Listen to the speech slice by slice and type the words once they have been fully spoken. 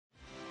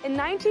In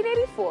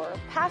 1984,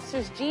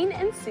 pastors Gene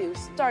and Sue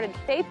started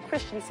Faith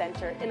Christian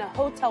Center in a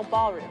hotel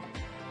ballroom.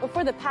 But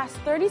for the past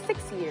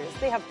 36 years,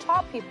 they have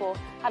taught people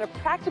how to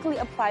practically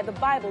apply the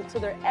Bible to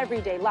their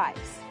everyday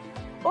lives.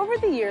 Over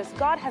the years,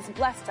 God has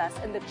blessed us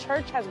and the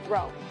church has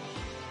grown.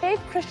 Faith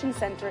Christian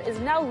Center is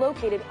now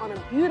located on a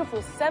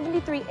beautiful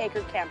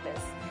 73-acre campus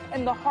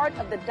in the heart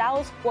of the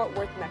Dallas-Fort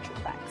Worth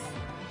Metroplex.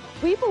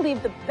 We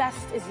believe the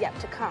best is yet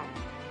to come.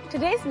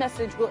 Today's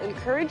message will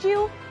encourage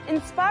you,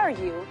 inspire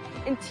you,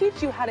 and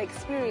teach you how to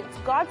experience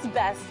God's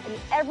best in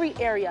every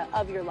area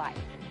of your life.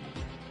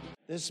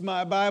 This is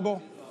my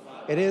Bible.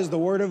 It is the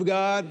Word of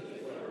God,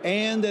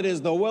 and it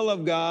is the will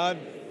of God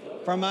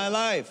for my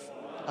life.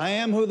 I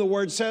am who the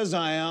Word says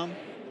I am.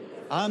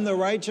 I'm the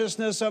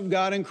righteousness of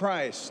God in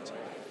Christ.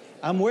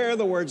 I'm where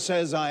the Word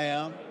says I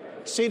am,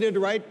 seated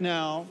right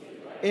now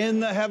in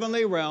the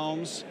heavenly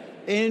realms,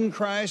 in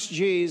Christ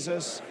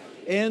Jesus,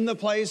 in the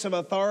place of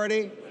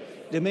authority,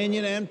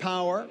 dominion, and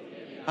power.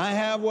 I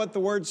have what the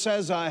Word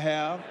says I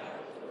have.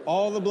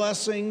 All the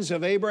blessings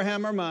of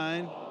Abraham are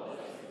mine,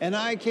 and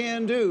I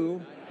can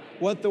do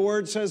what the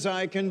Word says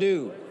I can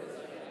do.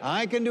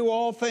 I can do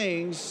all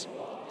things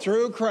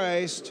through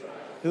Christ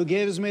who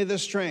gives me the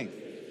strength.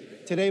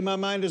 Today my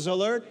mind is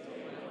alert.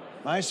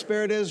 My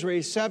spirit is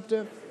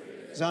receptive.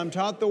 As I'm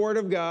taught the Word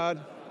of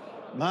God,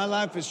 my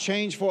life is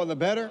changed for the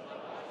better,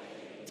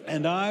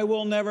 and I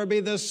will never be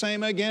the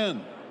same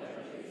again.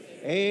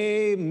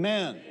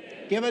 Amen.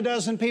 Give a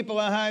dozen people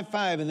a high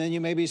five, and then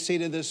you may be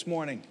seated this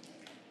morning.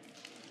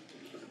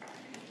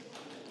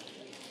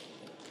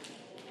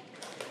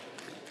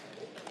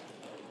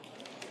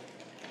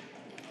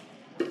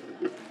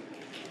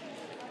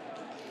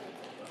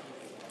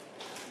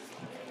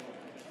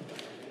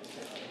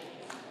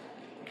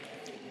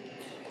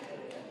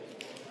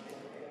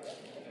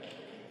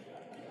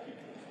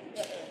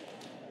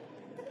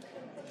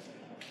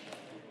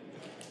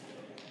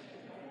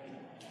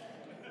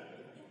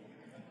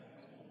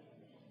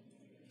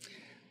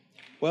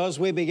 Well, as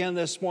we begin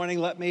this morning,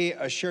 let me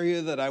assure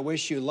you that I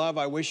wish you love,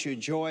 I wish you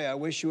joy, I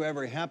wish you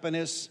every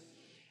happiness.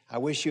 I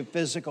wish you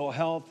physical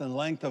health and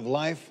length of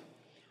life.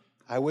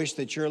 I wish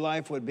that your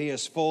life would be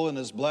as full and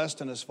as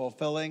blessed and as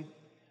fulfilling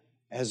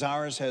as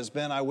ours has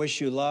been. I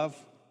wish you love.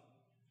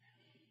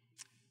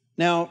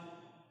 Now,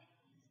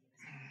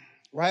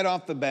 right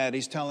off the bat,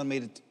 he's telling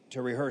me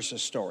to rehearse a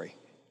story.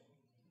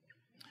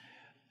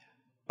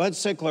 Bud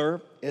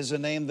Sickler is a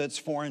name that's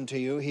foreign to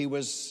you. He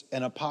was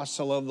an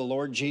apostle of the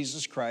Lord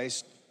Jesus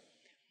Christ.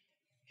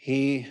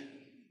 He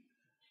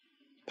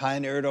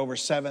pioneered over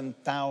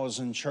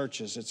 7,000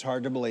 churches. It's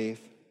hard to believe.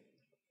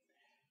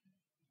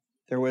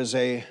 There was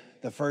the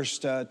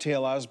first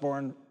T.L.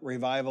 Osborne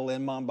revival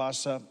in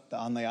Mombasa,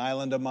 on the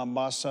island of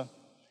Mombasa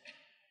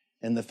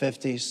in the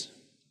 50s.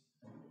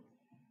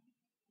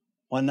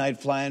 One night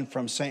flying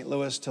from St.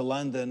 Louis to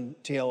London,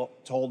 T.L.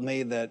 told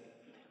me that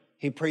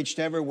he preached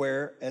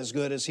everywhere as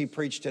good as he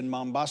preached in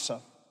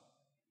Mombasa.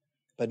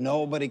 But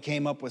nobody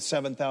came up with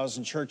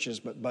 7,000 churches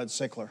but Bud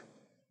Sickler.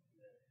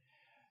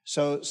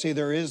 So, see,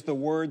 there is the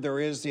word, there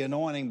is the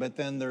anointing, but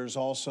then there's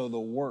also the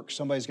work.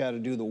 Somebody's got to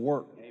do the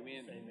work.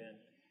 Amen. Amen.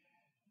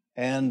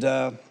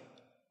 And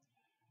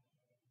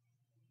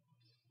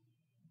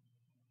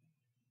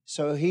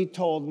so he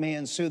told me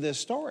and Sue this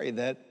story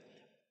that,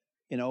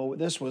 you know,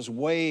 this was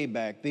way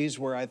back. These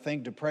were, I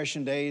think,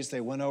 Depression days.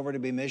 They went over to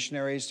be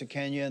missionaries to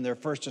Kenya, and their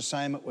first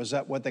assignment was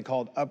up what they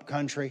called up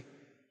country.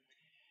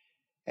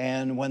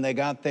 And when they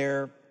got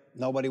there,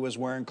 nobody was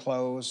wearing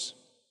clothes.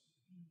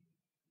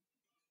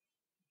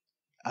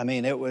 I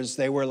mean,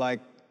 they were like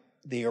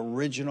the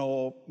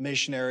original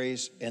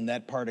missionaries in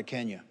that part of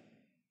Kenya.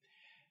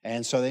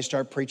 And so they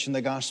start preaching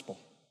the gospel.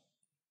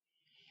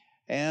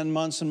 And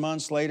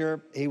months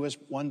later,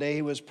 one day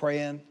he was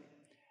praying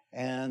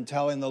and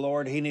telling the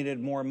Lord he needed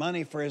more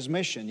money for his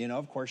mission. You know,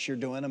 of course, you're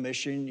doing a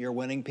mission, you're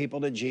winning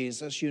people to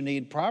Jesus, you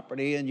need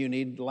property and you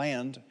need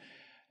land,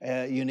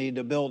 you need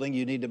a building,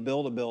 you need to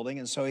build a building.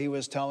 And so he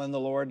was telling the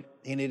Lord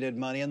he needed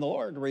money, and the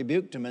Lord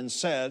rebuked him and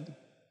said,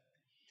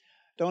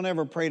 "Don't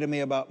ever pray to me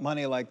about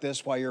money like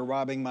this while you're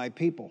robbing my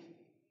people."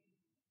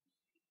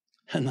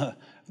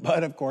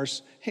 But of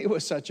course, he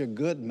was such a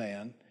good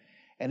man.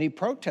 And he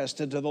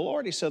protested to the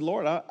Lord. He said,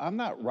 "Lord, I'm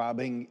not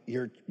robbing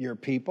your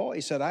people."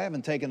 He said, "I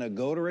haven't taken a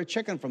goat or a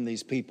chicken from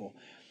these people."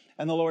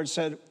 And the Lord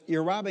said,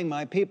 "You're robbing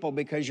my people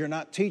because you're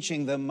not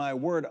teaching them my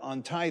word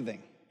on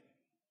tithing."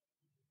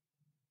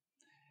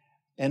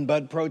 And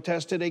Bud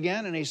protested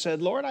again, and he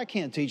said, "Lord, I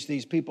can't teach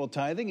these people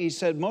tithing." He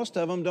said, "Most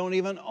of them don't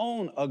even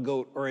own a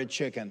goat or a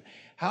chicken.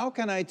 How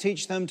can I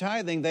teach them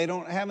tithing? They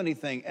don't have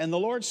anything." And the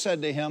Lord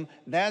said to him,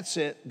 "That's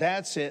it,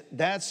 that's it,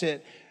 that's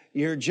it.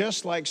 You're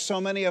just like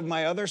so many of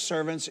my other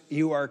servants.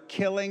 You are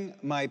killing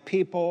my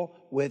people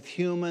with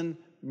human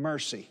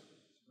mercy."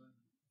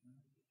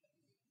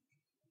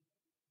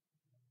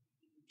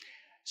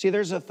 See,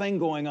 there's a thing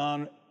going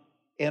on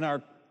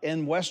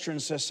in Western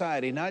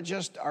society, not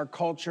just our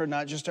culture,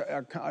 not just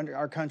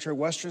our country,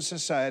 Western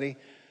society.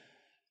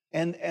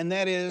 And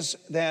that is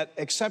that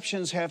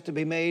exceptions have to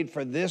be made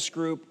for this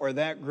group or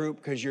that group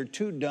because you're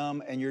too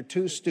dumb and you're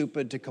too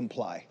stupid to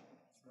comply.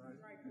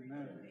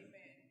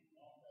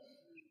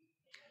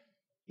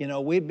 You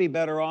know, we'd be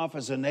better off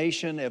as a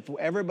nation if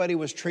everybody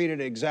was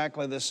treated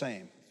exactly the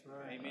same.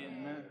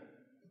 Amen.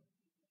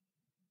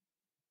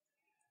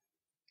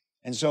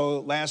 And so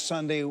last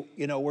Sunday,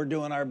 you know, we're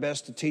doing our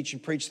best to teach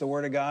and preach the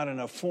Word of God,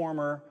 and a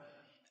former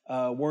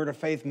Word of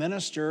Faith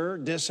minister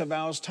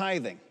disavows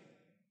tithing.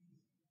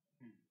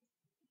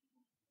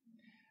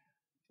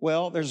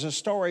 Well, there's a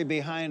story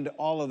behind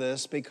all of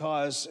this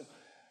because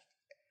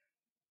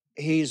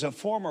he's a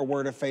former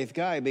Word of Faith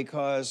guy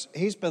because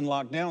he's been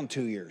locked down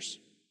 2 years.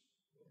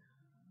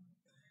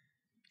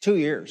 2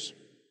 years.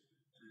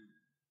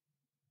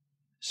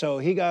 So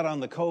he got on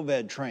the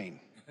COVID train.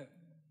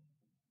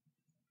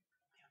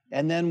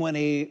 And then when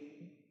he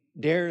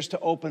dares to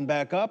open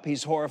back up,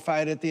 he's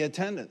horrified at the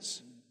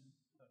attendance.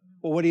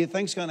 Well, what do you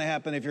think's going to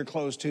happen if you're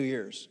closed 2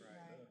 years?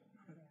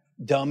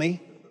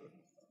 Dummy.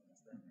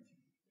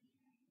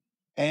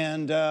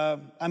 And,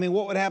 I mean,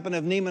 what would happen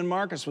if Neiman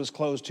Marcus was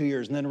closed 2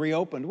 years and then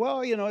reopened?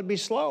 Well, you know, it'd be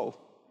slow.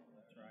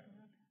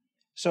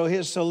 So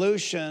his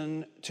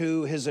solution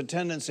to his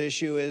attendance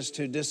issue is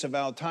to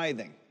disavow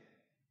tithing.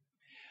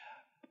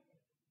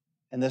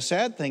 And the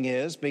sad thing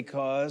is,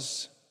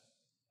 because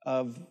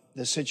of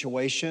the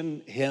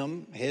situation,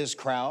 his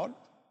crowd,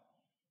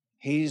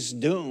 he's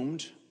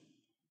doomed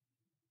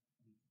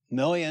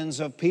millions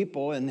of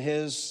people in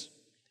his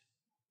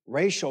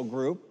racial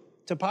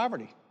group to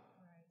poverty.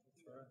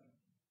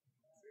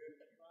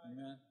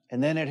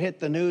 And then it hit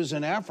the news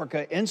in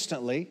Africa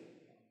instantly.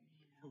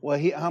 Well,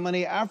 how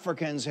many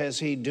Africans has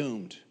he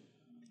doomed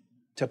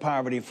to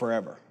poverty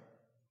forever?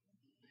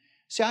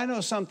 See, I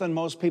know something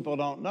most people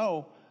don't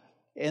know.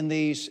 In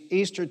the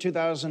Easter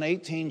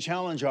 2018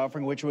 challenge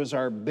offering, which was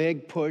our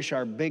big push,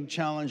 our big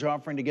challenge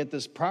offering to get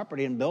this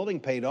property and building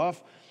paid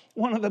off,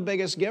 one of the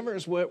biggest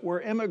givers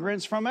were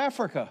immigrants from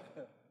Africa.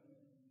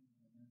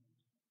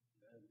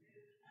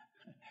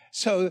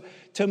 So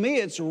to me,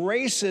 it's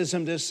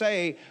racism to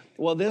say,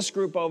 well, this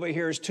group over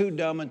here is too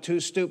dumb and too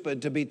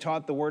stupid to be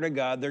taught the Word of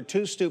God. They're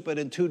too stupid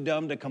and too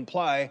dumb to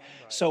comply,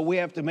 so we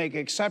have to make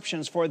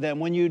exceptions for them.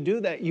 When you do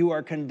that, you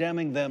are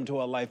condemning them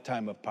to a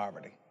lifetime of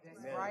poverty.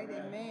 That's right,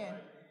 amen.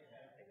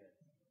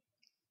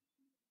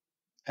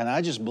 And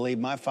I just believe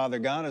my Father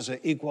God is an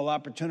equal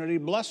opportunity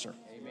blesser.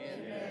 Amen.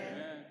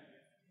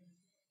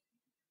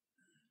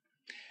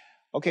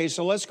 Okay,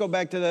 so let's go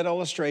back to that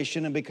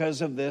illustration. And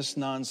because of this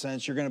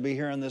nonsense, you're going to be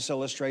hearing this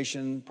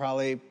illustration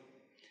probably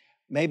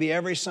maybe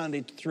every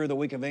Sunday through the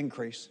week of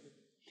increase.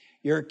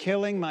 You're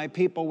killing my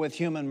people with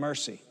human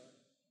mercy.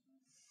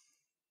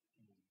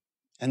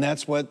 And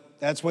that's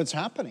what's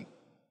happening.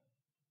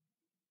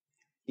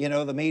 You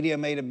know, the media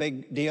made a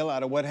big deal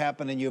out of what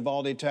happened in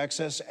Uvalde,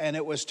 Texas, and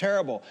it was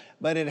terrible.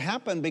 But it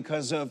happened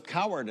because of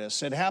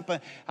cowardice. It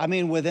happened, I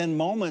mean, within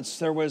moments,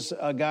 there was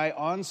a guy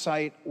on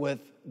site with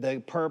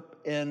the perp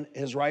in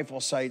his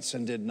rifle sights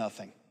and did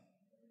nothing.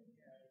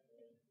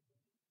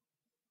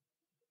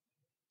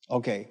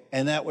 Okay,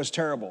 and that was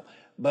terrible.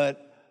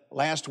 But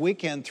last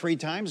weekend, 3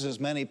 times as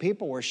many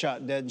people were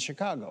shot dead in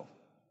Chicago.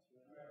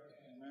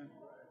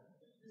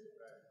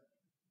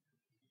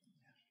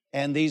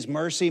 And these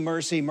mercy,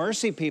 mercy,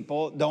 mercy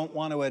people don't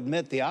want to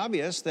admit the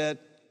obvious that,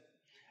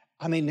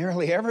 I mean,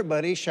 nearly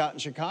everybody shot in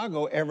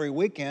Chicago every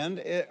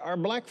weekend are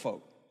black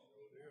folk.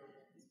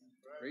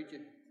 Preach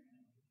it.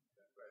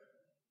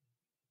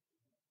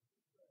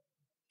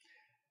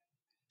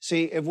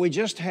 See, if we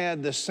just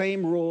had the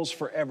same rules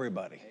for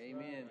everybody.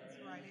 Amen.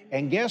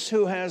 And guess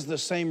who has the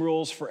same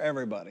rules for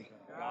everybody?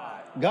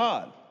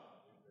 God.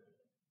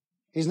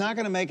 He's not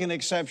going to make an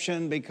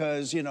exception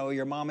because, you know,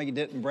 your mommy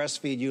didn't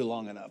breastfeed you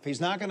long enough.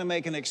 He's not going to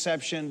make an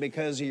exception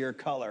because of your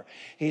color.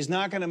 He's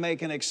not going to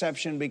make an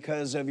exception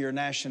because of your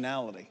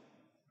nationality.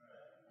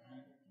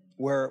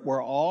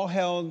 We're all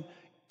held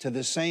to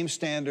the same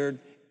standard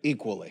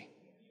equally.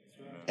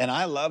 And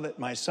I love it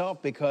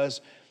myself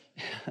because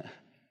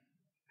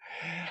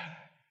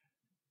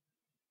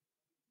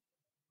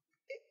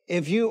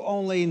if you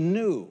only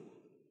knew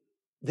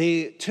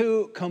the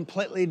 2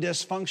 completely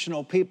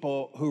dysfunctional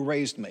people who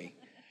raised me.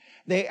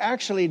 They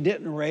actually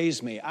didn't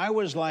raise me. I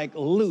was like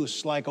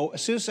loose,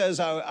 Sue says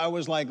I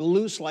was like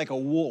loose like a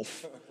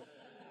wolf.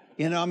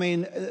 You know, I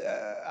mean,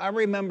 I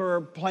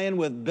remember playing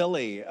with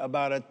Billy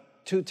about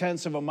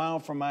 2/10 of a mile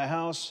from my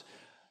house.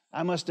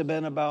 I must have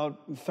been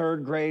about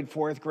 3rd grade,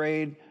 4th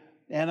grade,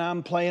 and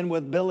I'm playing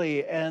with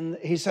Billy, and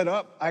he said,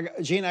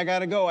 Gene, I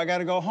gotta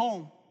go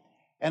home.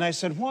 And I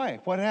said, why?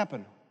 What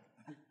happened?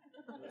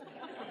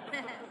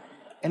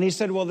 And he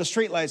said, well, the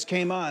streetlights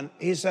came on.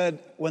 He said,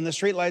 when the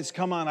streetlights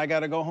come on, I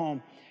got to go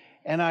home.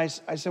 And I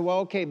said,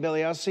 well, okay,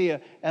 Billy, I'll see you.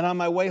 And on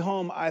my way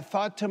home, I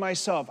thought to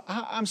myself,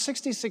 I'm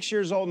 66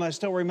 years old and I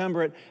still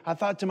remember it. I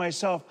thought to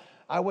myself,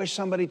 I wish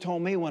somebody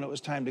told me when it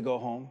was time to go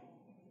home.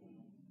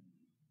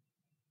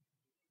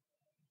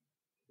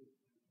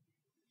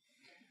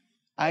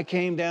 I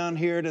came down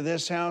here to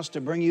this house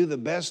to bring you the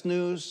best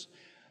news.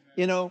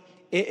 You know,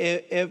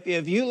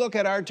 if you look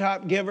at our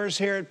top givers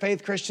here at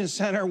Faith Christian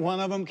Center, one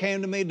of them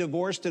came to me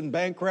divorced and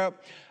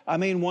bankrupt. I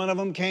mean, one of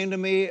them came to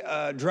me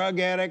a drug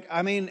addict.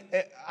 I mean,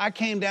 I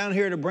came down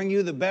here to bring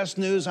you the best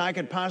news I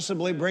could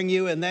possibly bring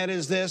you, and that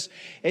is this.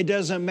 It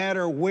doesn't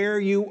matter where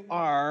you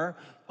are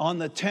on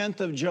the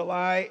 10th of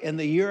July in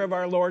the year of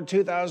our Lord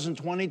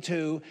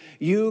 2022,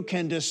 you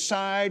can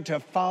decide to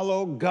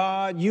follow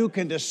God. You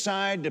can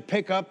decide to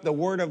pick up the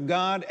Word of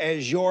God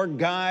as your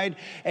guide,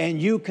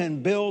 and you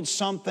can build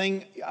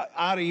something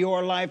out of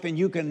your life, and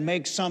you can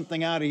make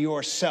something out of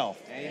yourself.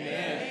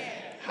 Amen.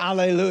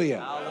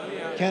 Hallelujah.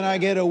 Hallelujah. Can I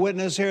get a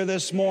witness here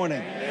this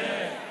morning?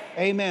 Amen.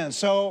 Amen.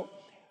 So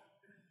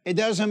it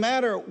doesn't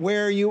matter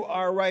where you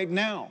are right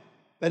now.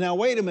 But now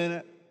wait a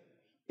minute.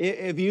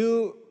 If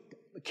you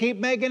keep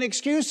making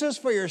excuses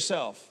for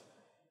yourself,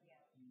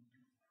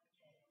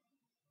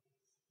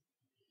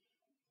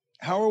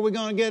 how are we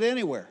going to get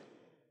anywhere?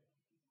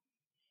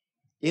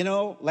 You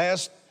know,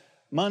 last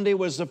Monday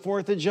was the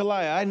 4th of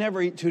July. I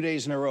never eat 2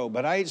 days in a row,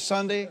 but I eat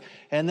Sunday,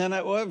 and then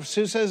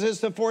Sue says it's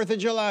the 4th of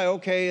July,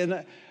 okay,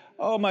 and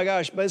oh my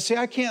gosh, but see,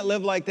 I can't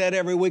live like that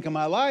every week of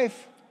my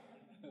life.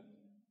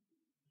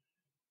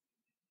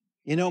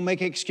 You know,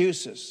 make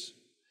excuses.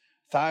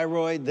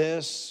 Thyroid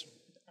this,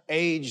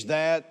 age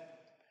that,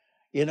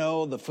 you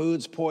know, the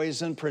food's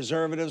poison,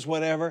 preservatives,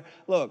 whatever.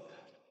 Look,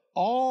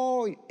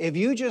 if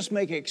you just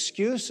make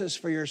excuses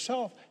for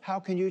yourself, how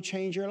can you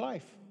change your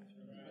life?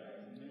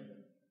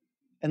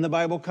 And the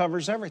Bible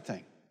covers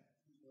everything.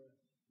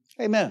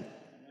 Amen.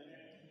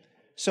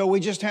 So we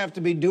just have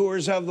to be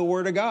doers of the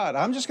Word of God.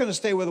 I'm just going to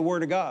stay with the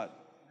Word of God.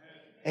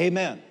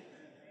 Amen.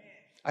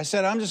 I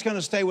said, I'm just going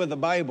to stay with the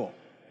Bible.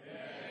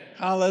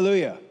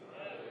 Hallelujah.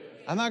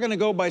 I'm not going to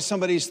go by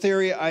somebody's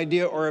theory,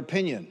 idea, or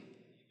opinion.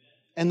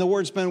 And the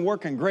Word's been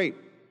working great.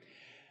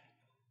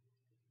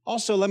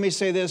 Also, let me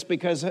say this,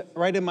 because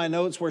right in my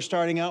notes, we're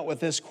starting out with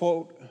this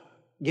quote,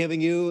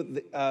 giving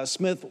you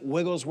Smith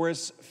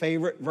Wigglesworth's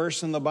favorite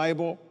verse in the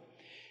Bible.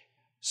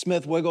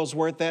 Smith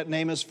Wigglesworth, that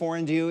name is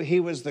foreign to you. He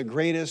was the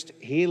greatest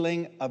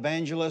healing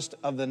evangelist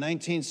of the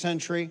 19th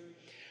century.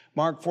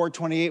 Mark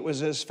 4:28 was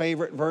his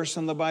favorite verse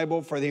in the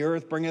Bible. For the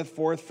earth bringeth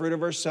forth fruit of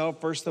herself,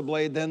 first the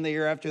blade, then the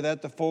ear, after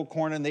that the full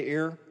corn in the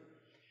ear.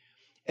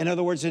 In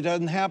other words, it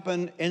doesn't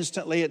happen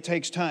instantly, it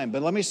takes time.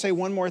 But let me say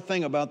one more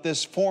thing about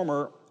this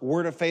former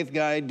Word of Faith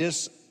guy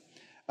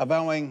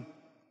disavowing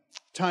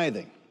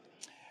tithing.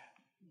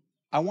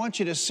 I want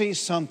you to see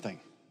something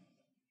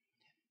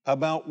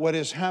about what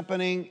is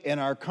happening in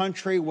our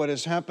country, what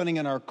is happening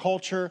in our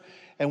culture,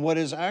 and what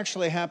is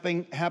actually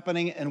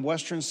happening in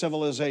Western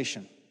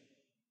civilization.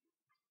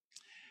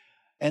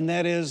 And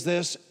that is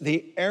this: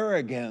 the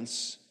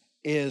arrogance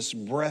is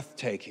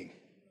breathtaking.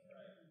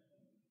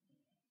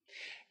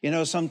 You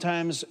know,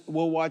 sometimes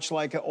we'll watch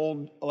like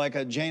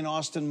a Jane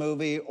Austen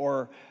movie,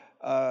 or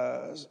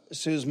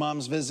Sue's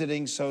mom's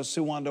visiting, so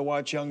Sue wanted to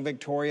watch Young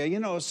Victoria. You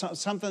know,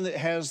 something that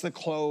has the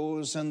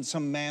clothes and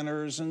some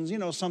manners and, you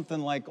know, something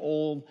like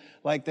old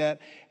like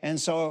that. And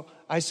so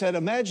I said,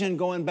 imagine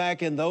going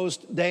back in those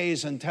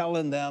days and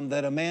telling them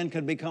that a man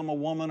could become a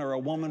woman or a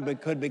woman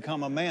could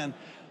become a man.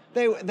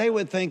 They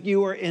would think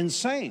you were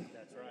insane.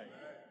 That's right.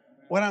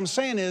 What I'm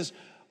saying is,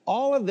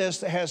 all of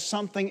this has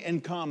something in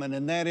common,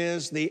 and that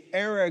is the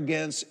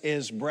arrogance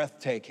is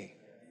breathtaking.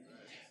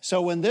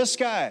 So when this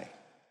guy,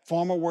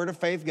 former Word of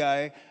Faith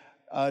guy,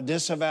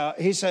 disavow,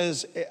 he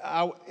says,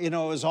 you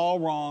know, it was all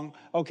wrong.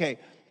 Okay,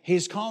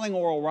 he's calling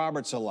Oral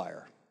Roberts a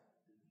liar.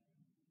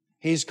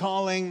 He's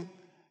calling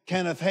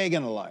Kenneth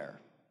Hagin a liar.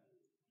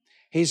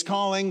 He's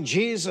calling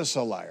Jesus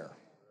a liar.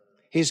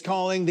 He's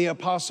calling the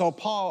Apostle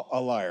Paul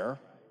a liar.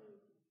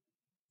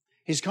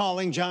 He's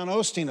calling John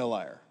Osteen a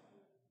liar.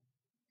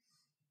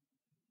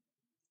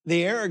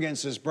 The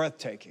arrogance is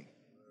breathtaking.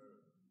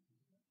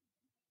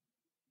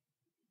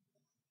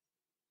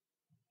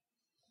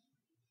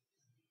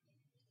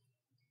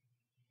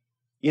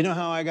 You know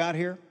how I got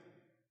here?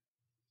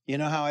 You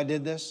know how I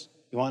did this?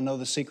 You want to know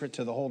the secret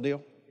to the whole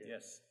deal?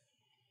 Yes.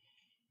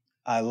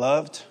 I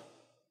loved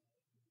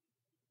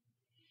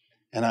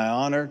and I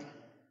honored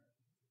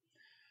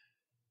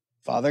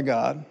Father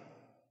God.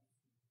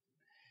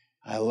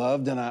 I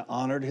loved and I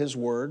honored His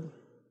Word.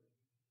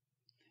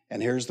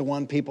 And here's the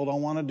one people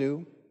don't want to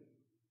do.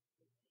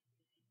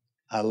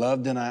 I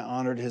loved and I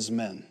honored His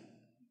men.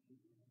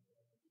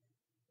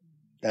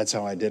 That's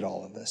how I did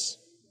all of this.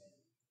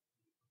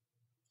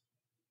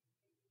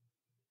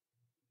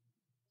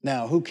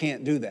 Now, who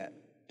can't do that?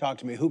 Talk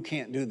to me. Who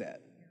can't do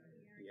that?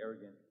 The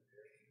arrogant.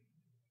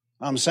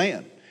 I'm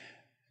saying,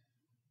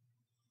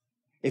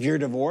 if you're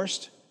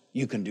divorced,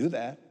 you can do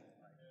that.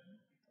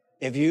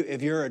 If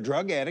you're a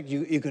drug addict,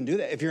 you can do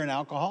that. If you're an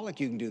alcoholic,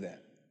 you can do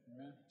that.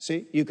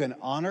 See, you can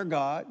honor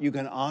God, you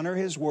can honor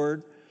His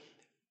Word,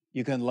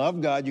 you can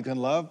love God, you can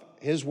love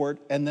His Word,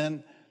 and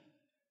then,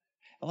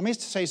 let me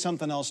say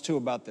something else too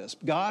about this.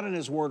 God and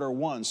His Word are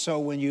one, so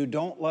when you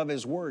don't love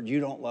His Word, you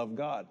don't love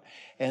God.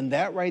 And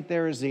that right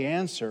there is the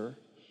answer,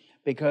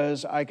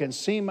 because I can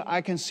see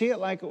it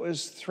like it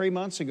was 3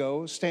 months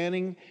ago,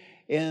 standing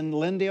in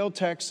Lindale,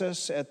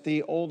 Texas, at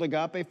the old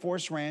Agape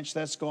Force Ranch.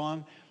 That's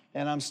gone.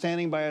 And I'm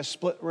standing by a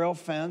split rail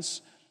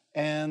fence,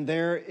 and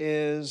there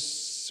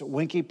is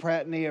Winky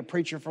Pratney, a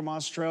preacher from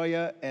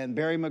Australia, and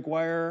Barry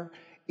McGuire,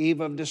 Eve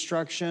of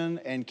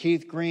Destruction, and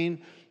Keith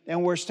Green.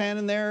 And we're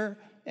standing there,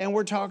 and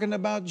we're talking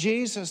about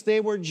Jesus. They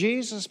were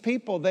Jesus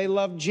people. They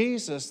loved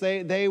Jesus.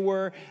 They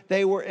were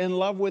in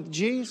love with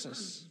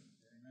Jesus.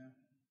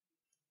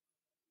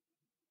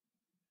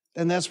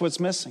 And that's what's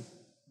missing.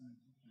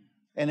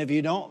 And if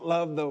you don't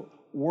love the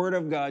Word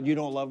of God, you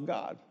don't love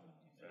God.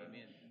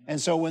 Amen.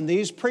 And so when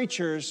these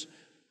preachers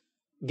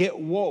get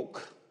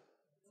woke,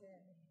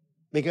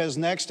 because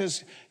next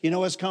is, you know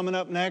what's coming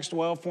up next?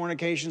 Well,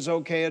 fornication's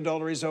okay,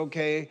 adultery's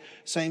okay,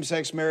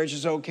 same-sex marriage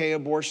is okay,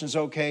 abortion's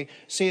okay.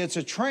 See, it's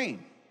a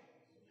train.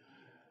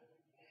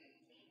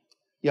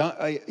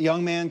 A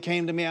young man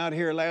came to me out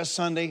here last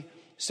Sunday,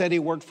 said he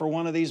worked for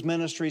one of these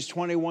ministries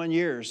 21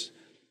 years,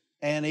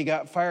 and he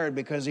got fired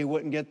because he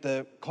wouldn't get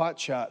the clot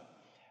shot.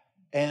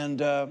 And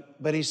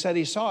but he said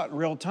he saw it in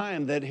real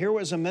time, that here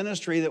was a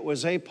ministry that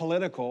was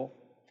apolitical,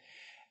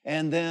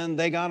 and then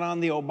they got on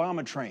the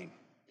Obama train.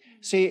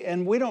 See,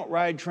 and we don't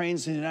ride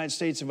trains in the United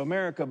States of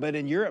America, but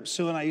in Europe,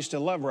 Sue and I used to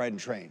love riding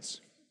trains.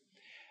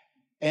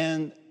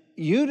 And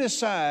you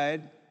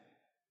decide,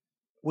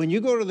 when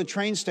you go to the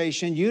train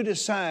station, you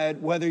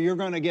decide whether you're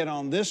going to get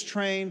on this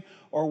train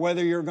or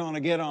whether you're going to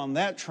get on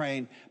that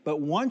train.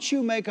 But once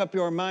you make up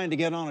your mind to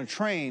get on a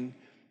train,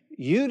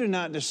 you do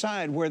not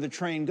decide where the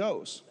train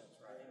goes.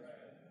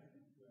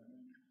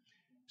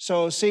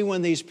 So see,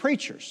 when these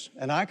preachers,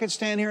 and I could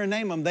stand here and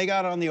name them, they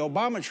got on the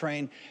Obama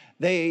train,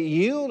 they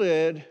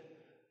yielded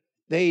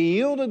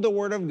the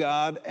Word of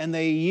God, and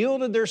they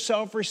yielded their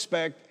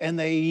self-respect, and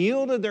they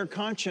yielded their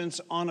conscience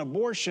on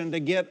abortion to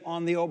get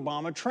on the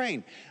Obama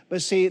train.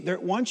 But see,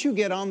 once you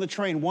get on the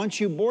train, once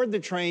you board the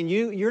train,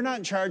 you're not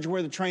in charge of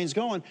where the train's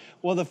going.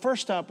 Well, the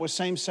first stop was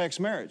same-sex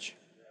marriage.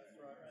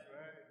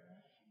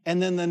 And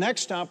then the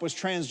next stop was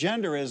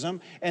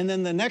transgenderism, and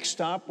then the next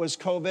stop was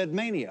COVID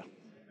mania.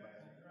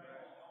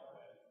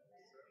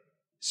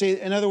 See,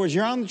 in other words,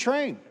 you're on the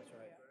train.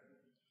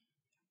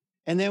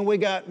 And then we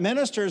got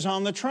ministers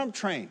on the Trump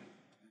train.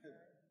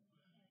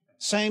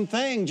 Same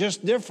thing,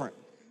 just different.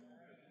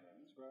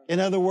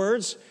 In other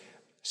words,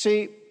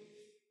 see,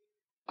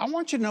 I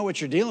want you to know what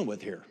you're dealing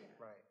with here.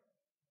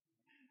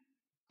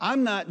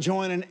 I'm not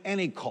joining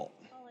any cult.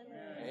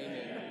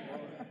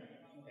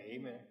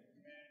 Amen.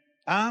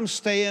 I'm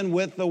staying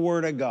with the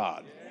Word of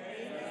God.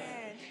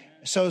 Amen.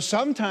 So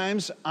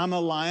sometimes I'm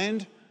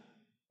aligned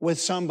with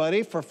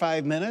somebody for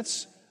 5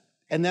 minutes,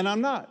 and then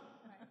I'm not.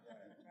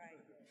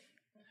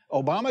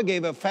 Obama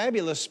gave a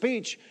fabulous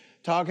speech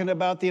talking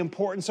about the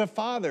importance of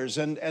fathers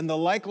and the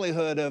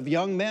likelihood of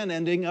young men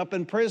ending up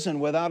in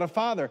prison without a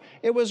father.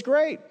 It was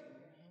great.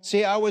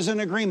 See, I was in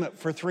agreement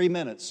for 3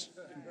 minutes.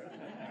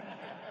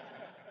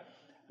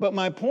 But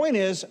my point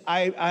is,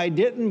 I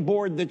didn't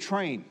board the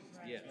train.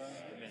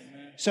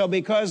 So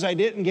because I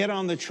didn't get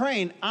on the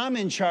train, I'm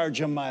in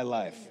charge of my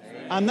life.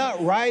 I'm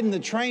not riding the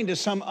train to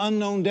some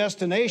unknown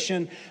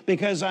destination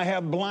because I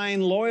have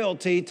blind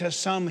loyalty to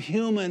some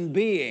human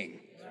being.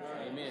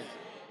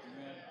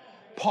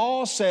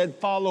 Paul said,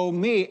 follow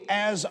me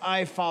as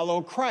I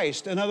follow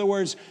Christ. In other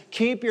words,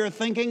 keep your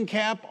thinking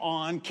cap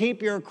on,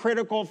 keep your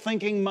critical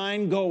thinking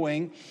mind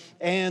going,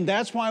 and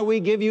that's why we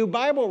give you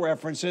Bible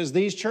references.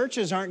 These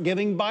churches aren't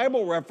giving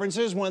Bible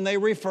references when they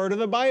refer to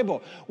the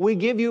Bible. We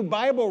give you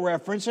Bible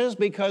references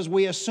because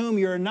we assume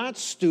you're not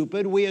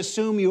stupid, we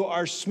assume you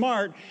are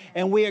smart,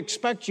 and we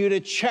expect you to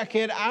check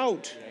it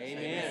out.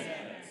 Amen.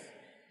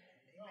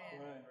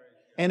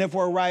 And if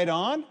we're right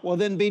on, well,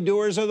 then be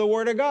doers of the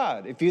Word of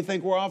God. If you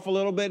think we're off a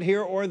little bit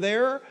here or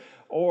there,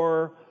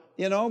 or,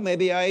 you know,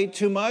 maybe I ate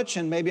too much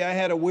and maybe I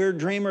had a weird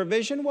dream or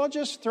vision, well,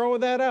 just throw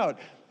that out.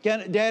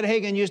 Dad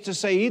Hagin used to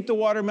say, eat the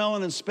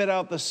watermelon and spit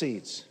out the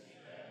seeds.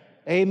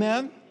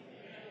 Amen?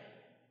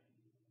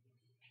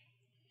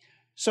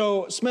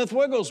 So Smith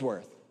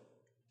Wigglesworth,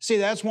 see,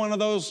 that's one of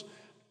those,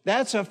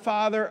 that's a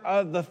father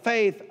of the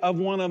faith of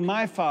one of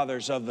my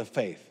fathers of the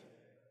faith.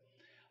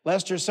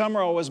 Lester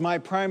Summerall was my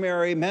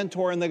primary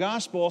mentor in the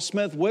gospel.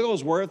 Smith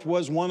Wigglesworth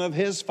was one of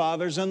his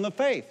fathers in the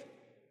faith.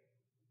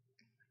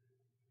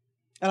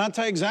 And I'll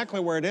tell you exactly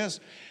where it is.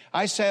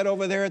 I sat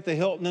over there at the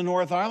Hilton in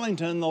North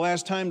Arlington the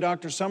last time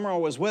Dr.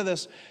 Summerall was with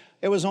us.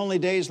 It was only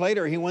days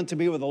later he went to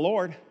be with the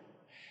Lord.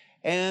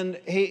 And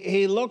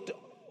he looked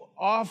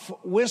off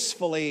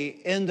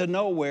wistfully into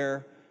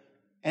nowhere,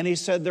 and he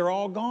said, they're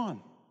all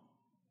gone.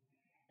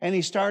 And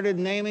he started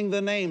naming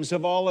the names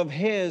of all of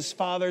his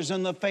fathers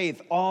in the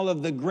faith, all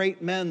of the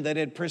great men that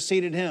had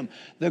preceded him,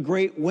 the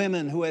great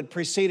women who had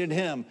preceded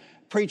him,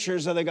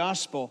 preachers of the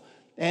gospel.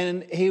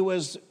 And he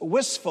was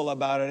wistful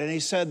about it, and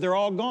he said, they're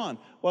all gone.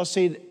 Well,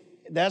 see,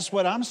 that's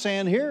what I'm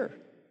saying here.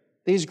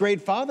 These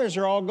great fathers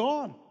are all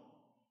gone.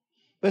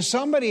 But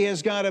somebody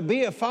has got to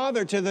be a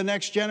father to the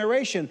next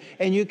generation,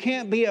 and you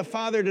can't be a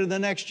father to the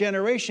next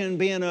generation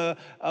being a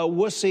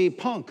wussy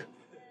punk.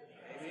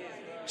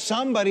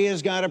 Somebody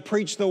has got to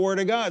preach the Word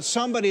of God.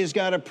 Somebody has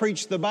got to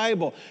preach the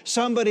Bible.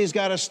 Somebody's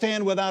got to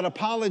stand without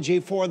apology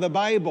for the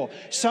Bible.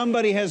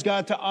 Somebody has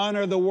got to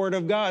honor the Word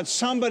of God.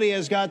 Somebody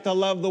has got to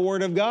love the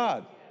Word of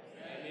God.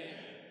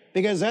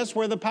 Because that's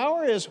where the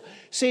power is.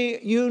 See,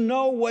 you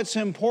know what's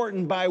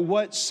important by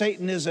what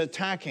Satan is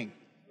attacking.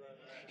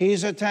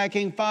 He's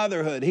attacking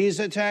fatherhood. He's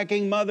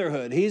attacking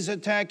motherhood. He's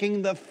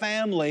attacking the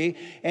family,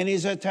 and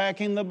he's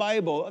attacking the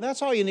Bible.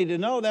 That's all you need to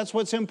know. That's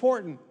what's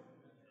important.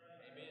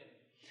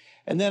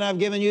 And then I've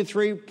given you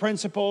 3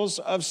 principles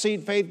of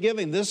seed faith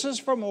giving. This is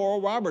from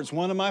Oral Roberts,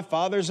 one of my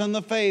fathers in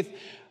the faith.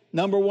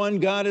 Number 1,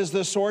 God is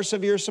the source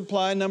of your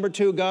supply. Number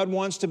 2, God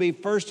wants to be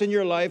first in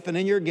your life and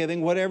in your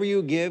giving. Whatever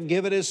you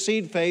give it as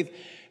seed faith.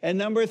 And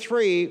number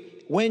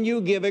 3, when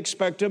you give,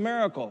 expect a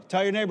miracle.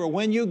 Tell your neighbor,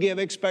 when you give,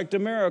 expect a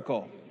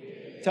miracle.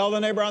 Tell the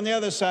neighbor on the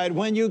other side,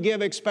 when you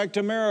give, expect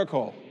a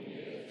miracle.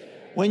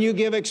 When you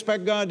give,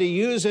 expect God to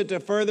use it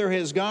to further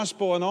His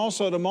gospel and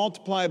also to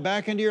multiply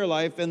back into your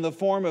life in the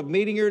form of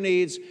meeting your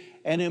needs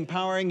and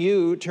empowering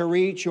you to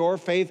reach your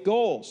faith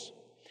goals.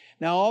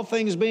 Now, all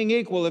things being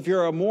equal, if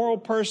you're a moral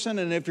person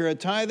and if you're a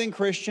tithing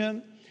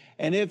Christian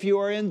and if you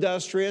are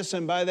industrious,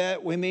 and by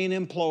that we mean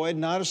employed,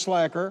 not a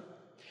slacker,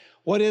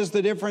 what is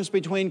the difference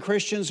between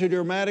Christians who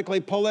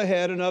dramatically pull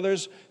ahead and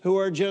others who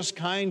are just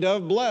kind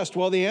of blessed?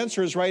 Well, the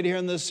answer is right here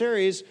in this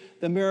series,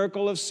 the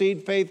miracle of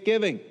seed faith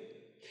giving.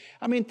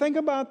 I mean, think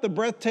about the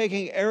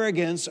breathtaking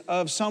arrogance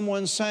of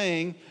someone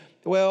saying,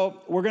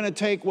 well, we're going to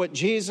take what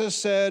Jesus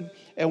said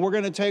and we're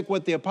going to take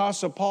what the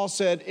Apostle Paul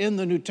said in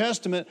the New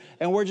Testament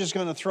and we're just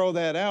going to throw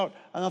that out.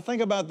 And I'll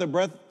think about the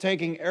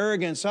breathtaking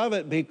arrogance of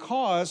it,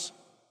 because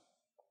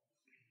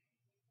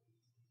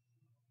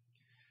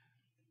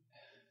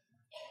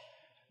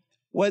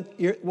what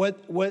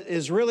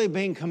is really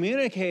being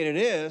communicated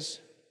is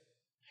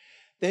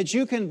that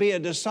you can be a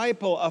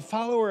disciple, a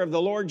follower of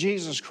the Lord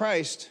Jesus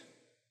Christ,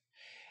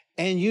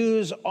 and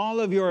use all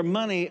of your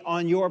money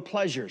on your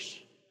pleasures.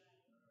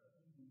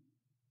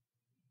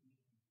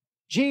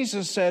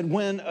 Jesus said,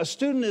 when a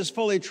student is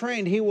fully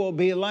trained, he will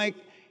be like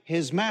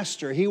his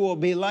master. He will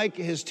be like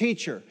his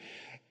teacher.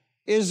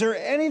 Is there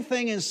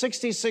anything in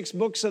 66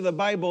 books of the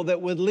Bible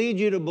that would lead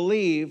you to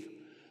believe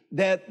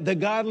that the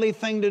godly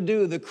thing to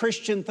do, the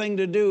Christian thing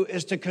to do,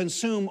 is to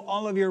consume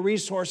all of your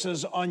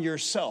resources on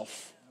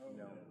yourself?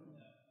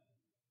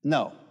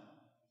 No.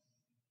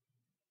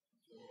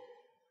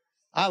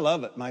 I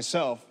love it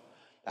myself.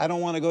 I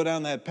don't want to go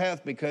down that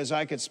path because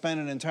I could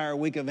spend an entire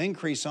week of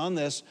increase on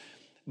this,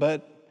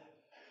 but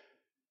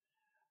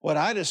what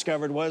I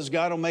discovered was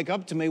God will make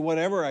up to me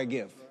whatever I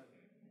give.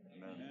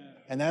 Amen.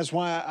 And that's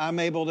why I'm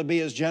able to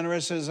be as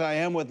generous as I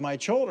am with my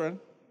children,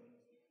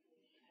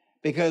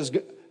 because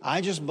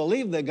I just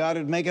believe that God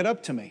would make it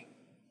up to me.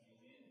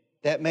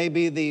 That may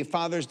be the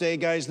Father's Day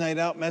Guys Night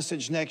Out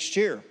message next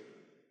year.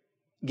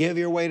 Give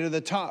your way to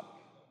the top.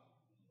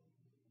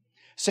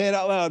 Say it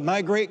out loud.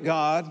 My great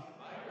God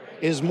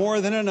is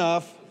more than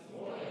enough.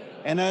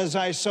 And as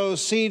I sow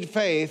seed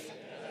faith,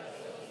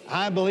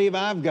 I believe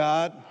I've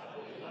got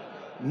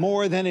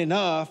more than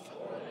enough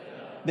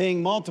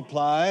being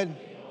multiplied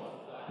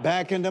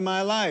back into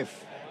my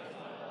life.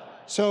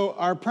 So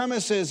our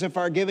premise is, if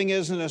our giving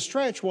isn't a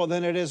stretch, well,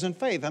 then it isn't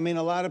faith. I mean,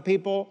 a lot of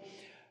people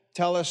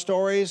tell us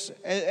stories,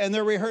 and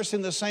they're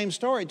rehearsing the same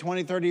story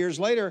 20, 30 years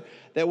later,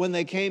 that when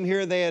they came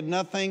here, they had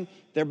nothing.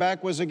 Their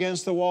back was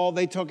against the wall.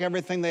 They took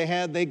everything they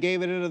had. They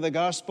gave it into the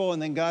gospel,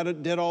 and then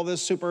God did all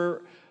this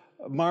super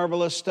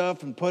marvelous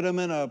stuff and put them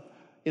in a,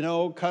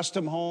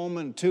 custom home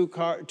and two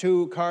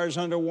cars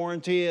under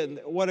warranty. And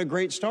what a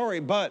great story.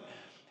 But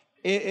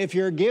if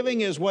your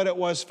giving is what it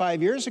was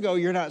 5 years ago,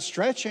 you're not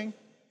stretching,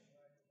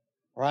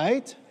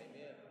 right?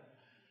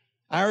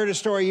 I heard a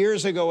story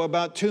years ago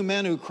about 2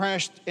 men who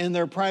crashed in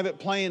their private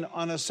plane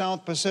on a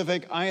South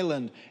Pacific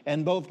island,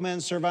 and both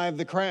men survived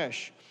the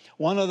crash.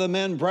 One of the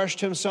men brushed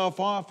himself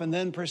off and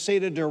then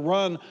proceeded to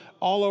run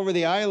all over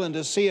the island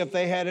to see if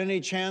they had any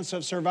chance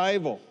of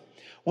survival.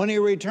 When he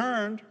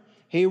returned,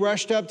 he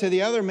rushed up to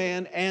the other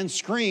man and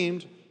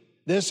screamed,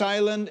 "This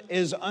island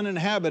is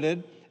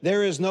uninhabited.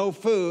 There is no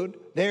food.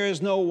 There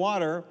is no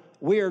water.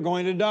 We are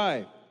going to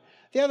die."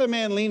 The other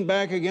man leaned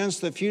back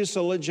against the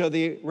fuselage of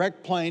the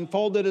wrecked plane,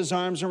 folded his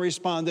arms, and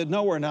responded,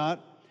 "No, we're not.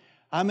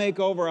 I make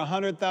over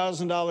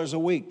 $100,000 a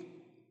week."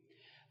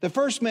 The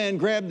first man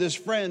grabbed his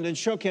friend and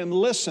shook him.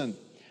 "Listen,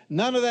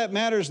 none of that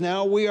matters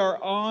now. We are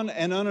on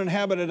an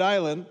uninhabited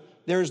island.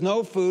 There's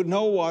no food,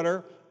 no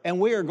water,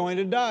 and we are going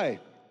to die."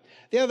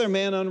 The other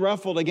man,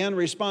 unruffled again,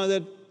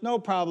 responded, "No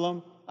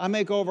problem. I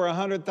make over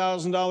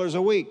 $100,000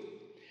 a week."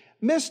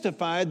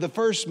 Mystified, the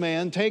first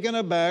man, taken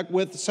aback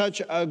with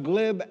such a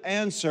glib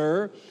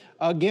answer,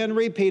 again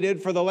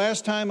repeated, "For the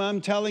last time,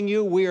 I'm telling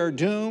you, we are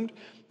doomed.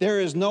 There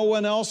is no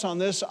one else on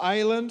this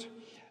island.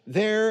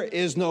 There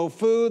is no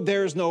food.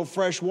 There is no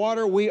fresh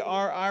water.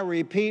 I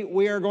repeat,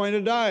 we are going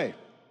to die."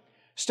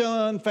 Still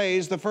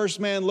unfazed, the first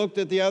man looked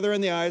at the other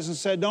in the eyes and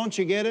said, "Don't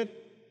you get it?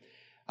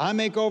 I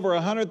make over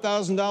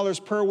 $100,000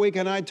 per week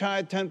and I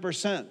tithe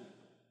 10%.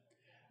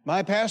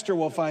 My pastor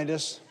will find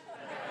us."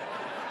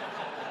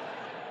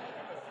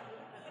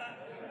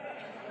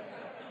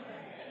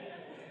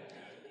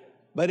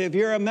 But if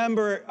you're a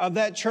member of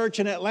that church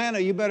in Atlanta,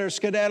 you better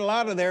skedaddle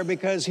out of there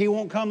because he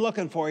won't come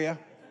looking for you.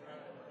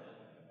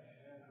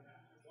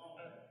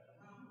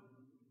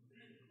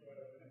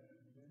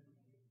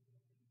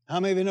 How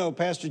many of you know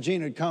Pastor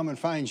Gene would come and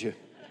find you?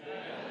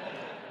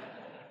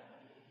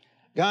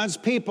 God's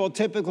people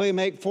typically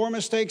make 4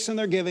 mistakes in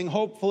their giving.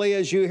 Hopefully,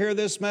 as you hear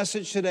this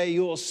message today,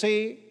 you will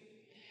see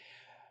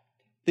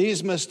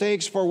these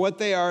mistakes for what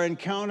they are and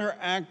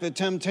counteract the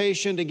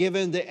temptation to give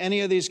in to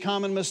any of these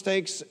common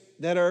mistakes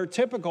that are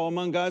typical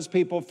among God's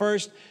people.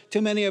 First,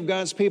 too many of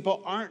God's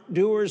people aren't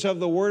doers of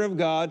the Word of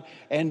God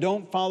and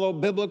don't follow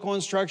biblical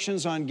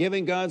instructions on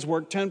giving God's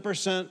work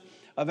 10%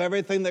 of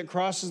everything that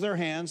crosses their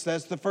hands.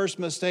 That's the first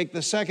mistake.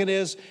 The second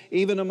is,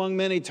 even among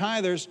many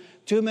tithers,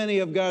 too many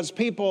of God's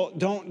people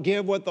don't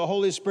give what the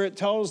Holy Spirit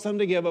tells them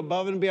to give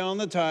above and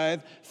beyond the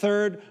tithe.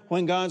 Third,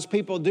 when God's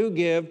people do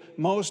give,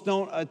 most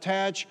don't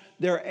attach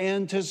their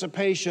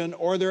anticipation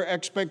or their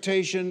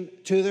expectation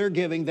to their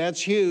giving.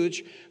 That's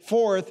huge.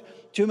 Fourth,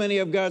 too many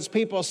of God's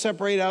people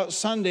separate out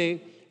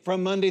Sunday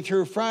from Monday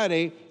through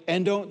Friday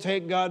and don't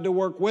take God to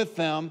work with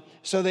them,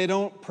 so they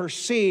don't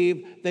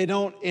perceive, they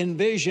don't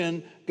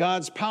envision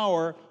God's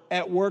power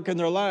at work in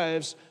their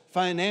lives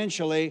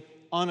financially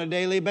on a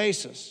daily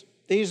basis.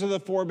 These are the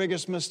 4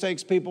 biggest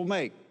mistakes people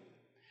make.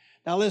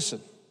 Now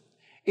listen,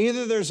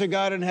 either there's a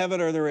God in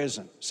heaven or there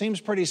isn't. Seems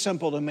pretty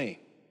simple to me.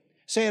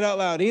 Say it out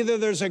loud. Either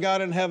there's a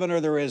God in heaven or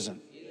there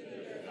isn't.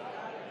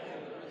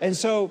 And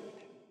so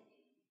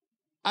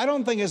I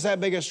don't think it's that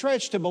big a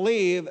stretch to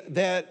believe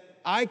that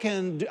I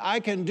can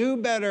do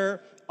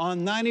better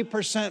on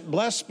 90%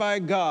 blessed by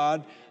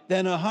God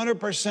than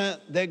 100%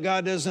 that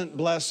God doesn't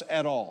bless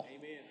at all.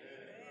 Amen.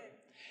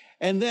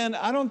 And then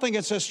I don't think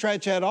it's a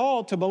stretch at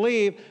all to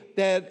believe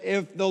that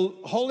if the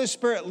Holy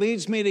Spirit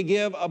leads me to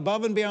give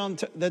above and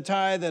beyond the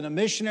tithe and a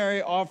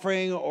missionary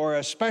offering or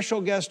a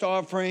special guest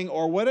offering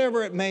or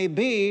whatever it may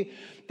be,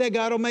 that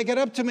God will make it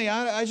up to me.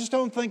 I just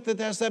don't think that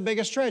that's that big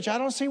a stretch. I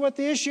don't see what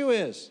the issue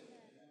is.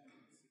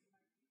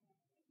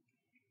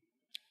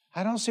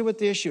 I don't see what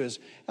the issue is.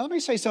 Now, let me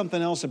say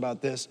something else about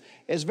this.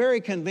 It's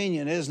very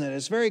convenient, isn't it?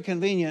 It's very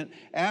convenient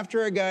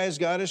after a guy's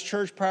got his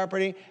church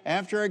property,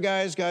 after a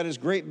guy's got his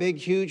great big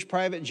huge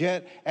private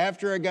jet,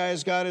 after a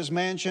guy's got his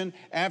mansion,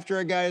 after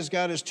a guy's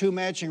got his 2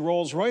 matching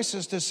Rolls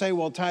Royces to say,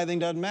 well, tithing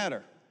doesn't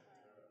matter.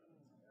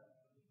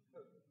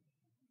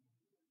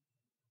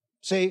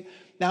 See,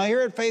 now here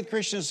at Faith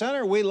Christian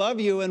Center, we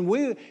love you,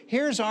 and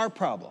here's our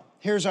problem.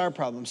 Here's our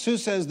problem. Sue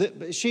says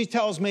that she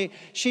tells me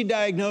she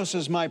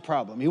diagnoses my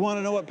problem. You want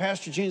to know what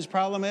Pastor Gene's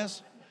problem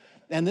is?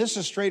 And this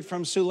is straight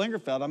from Sue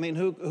Lingerfeld. I mean,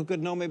 who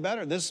could know me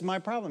better? This is my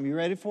problem. You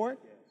ready for it?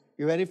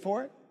 You ready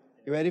for it?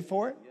 You ready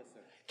for it? Yes, sir.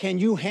 Can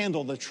you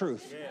handle the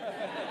truth? Yeah.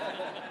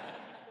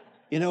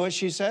 You know what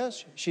she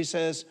says? She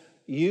says,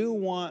 you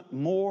want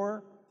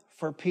more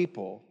for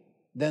people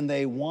than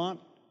they want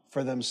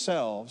for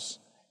themselves,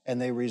 and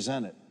they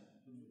resent it.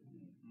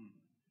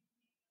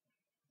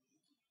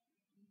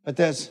 But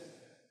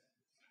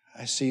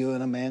I see you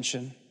in a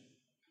mansion,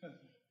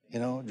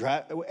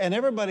 drive, and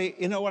everybody,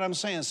 you know what I'm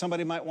saying?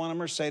 Somebody might want a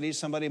Mercedes,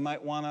 somebody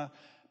might want a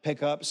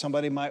pickup,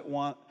 somebody might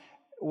want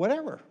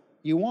whatever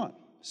you want.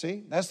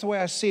 See, that's the way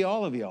I see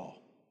all of y'all.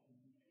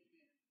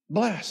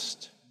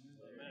 Blessed.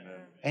 Amen.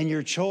 And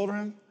your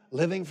children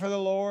living for the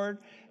Lord,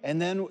 and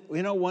then,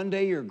 one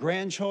day your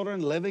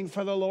grandchildren living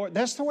for the Lord.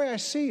 That's the way I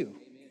see you.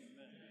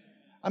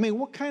 I mean,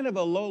 what kind of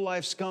a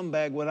low-life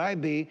scumbag would I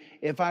be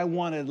if I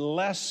wanted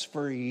less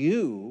for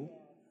you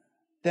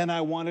than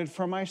I wanted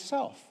for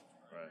myself?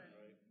 Right.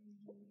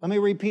 Let me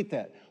repeat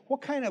that.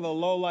 What kind of a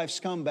low-life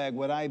scumbag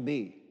would I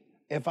be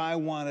if I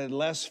wanted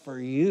less for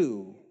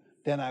you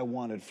than I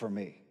wanted for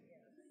me?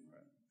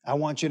 I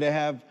want you to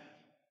have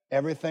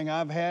everything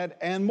I've had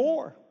and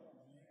more.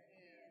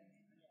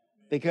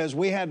 Because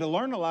we had to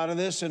learn a lot of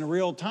this in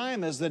real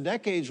time as the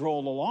decades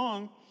rolled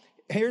along.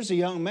 Here's a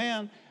young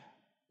man.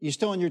 You're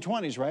still in your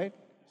 20s, right?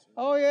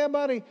 Oh, yeah,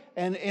 buddy.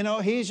 And,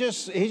 he's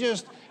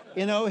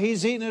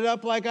eating it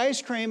up like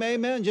ice cream,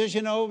 amen. Just,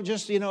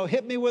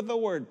 hit me with the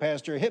word,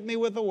 Pastor. Hit me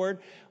with the word.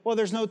 Well,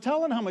 there's no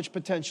telling how much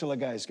potential a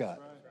guy's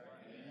got.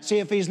 See,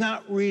 if he's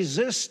not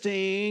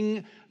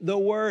resisting the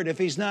word, if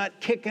he's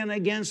not kicking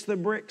against the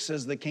bricks,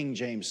 as the King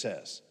James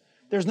says,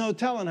 there's no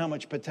telling how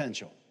much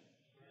potential.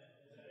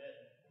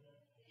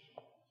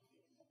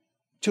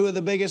 2 of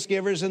the biggest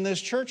givers in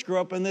this church grew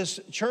up in this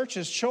church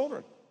as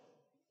children.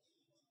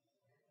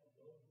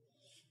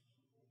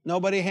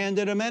 Nobody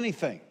handed him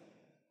anything.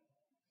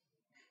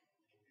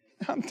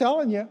 I'm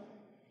telling you.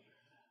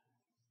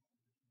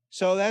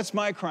 So that's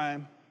my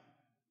crime.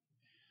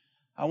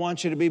 I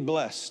want you to be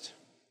blessed.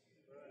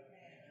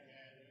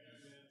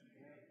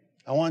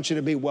 I want you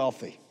to be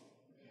wealthy.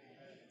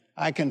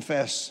 I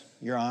confess,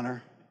 Your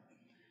Honor,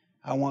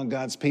 I want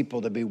God's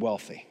people to be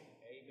wealthy.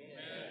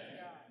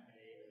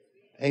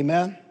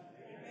 Amen? Amen?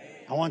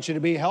 I want you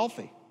to be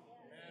healthy.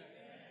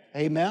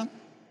 Amen?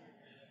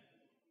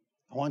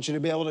 I want you to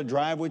be able to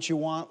drive what you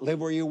want,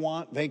 live where you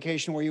want,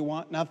 vacation where you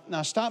want.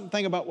 Now stop and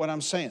think about what I'm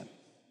saying.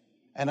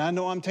 And I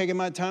know I'm taking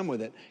my time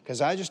with it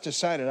because I just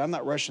decided I'm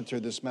not rushing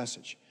through this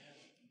message.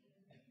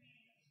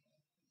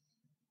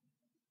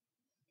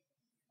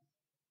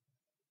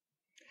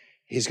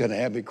 He's going to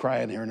have me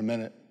crying here in a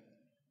minute.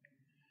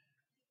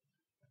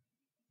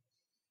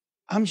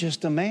 I'm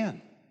just a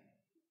man.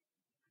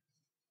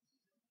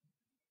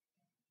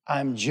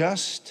 I'm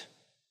just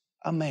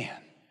a man.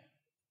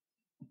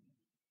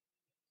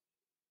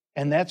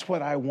 And that's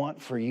what I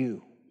want for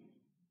you.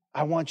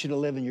 I want you to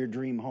live in your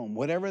dream home,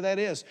 whatever that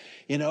is.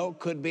 You know,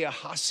 could be a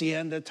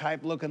hacienda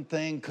type looking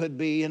thing, could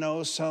be, you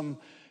know, some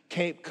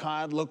Cape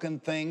Cod looking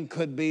thing,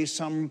 could be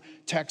some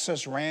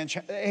Texas ranch.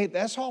 Hey,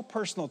 that's all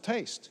personal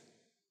taste.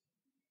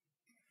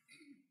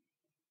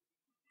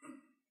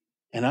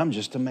 And I'm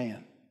just a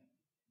man.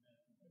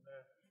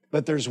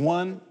 But there's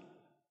one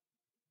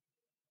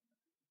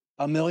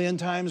 1,000,000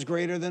 times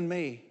greater than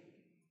me.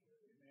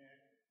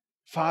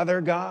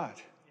 Father God.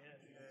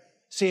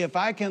 See, if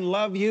I can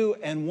love you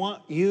and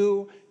want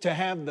you to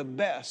have the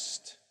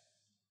best,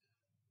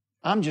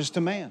 I'm just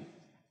a man.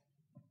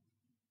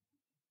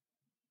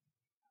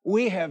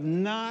 We have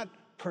not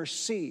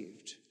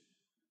perceived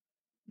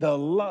the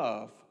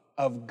love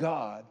of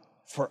God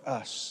for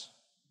us.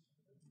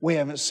 We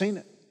haven't seen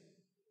it.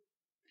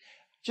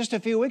 Just a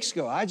few weeks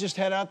ago, I just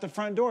had out the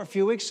front door a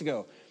few weeks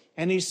ago,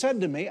 and he said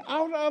to me,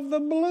 out of the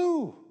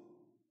blue,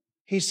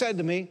 he said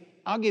to me,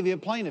 I'll give you a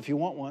plane if you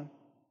want one.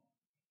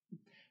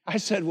 I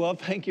said, well,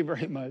 thank you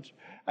very much.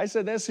 I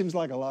said, that seems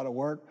like a lot of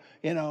work,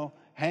 you know,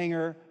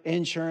 hangar,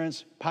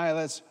 insurance,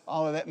 pilots,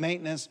 all of that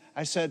maintenance.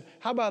 I said,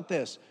 how about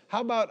this?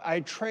 How about I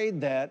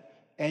trade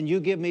that and you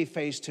give me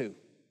phase 2?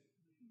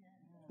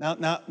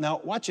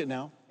 Now, watch it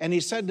now. And he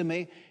said to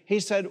me, he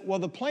said, well,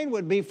 the plane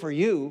would be for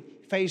you.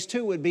 Phase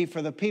 2 would be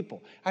for the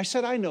people. I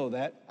said, I know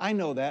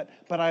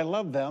that, but I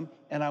love them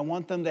and I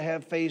want them to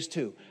have phase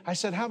 2. I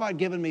said, how about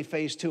giving me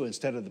phase 2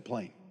 instead of the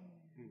plane?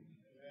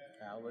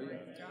 Hallelujah.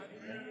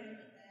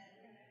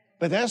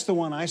 But that's the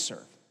one I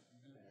serve.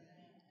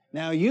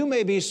 Now, you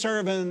may be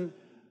serving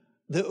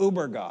the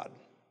Uber God.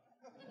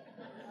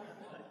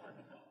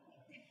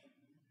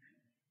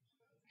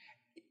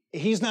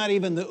 He's not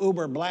even the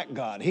Uber black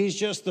God. He's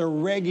just the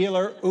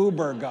regular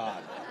Uber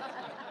God.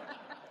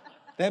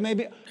 That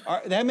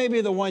may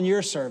be the one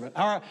you're serving.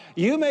 Or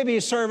you may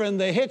be serving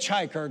the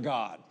hitchhiker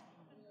God,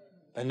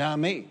 but not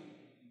me.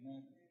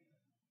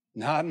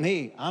 Not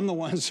me. I'm the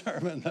one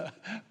serving the,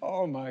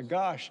 oh my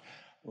gosh,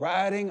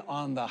 riding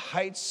on the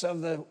heights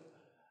of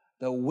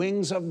the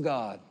wings of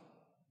God.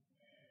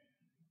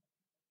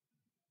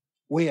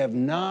 We have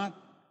not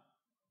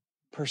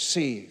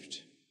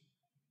perceived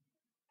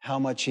how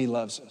much He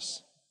loves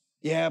us.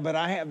 Yeah, but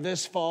I have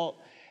this fault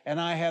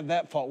and I have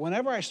that fault.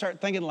 Whenever I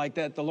start thinking like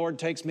that, the Lord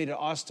takes me to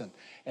Austin.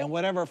 And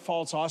whatever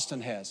faults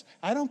Austin has,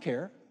 I don't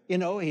care. You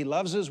know, he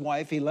loves his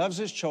wife, he loves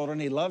his children,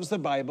 he loves the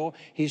Bible,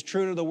 he's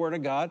true to the Word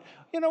of God.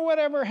 You know,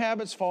 whatever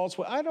habits, faults,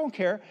 I don't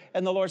care.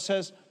 And the Lord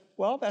says,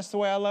 well, that's the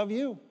way I love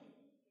you.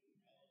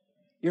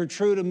 You're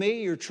true to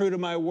me, you're true to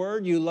my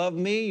word, you love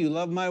me, you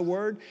love my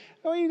word.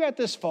 Oh, you got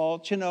this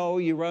fault, you know,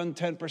 you run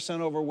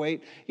 10%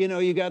 overweight, you know,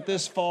 you got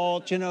this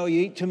fault, you know,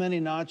 you eat too many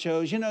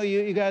nachos, you know,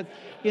 you got,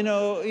 you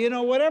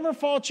know, whatever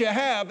fault you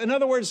have. In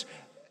other words,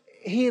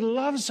 He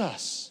loves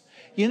us.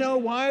 You know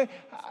why?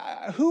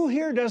 Who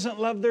here doesn't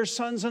love their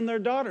sons and their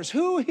daughters?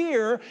 Who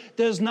here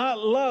does not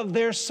love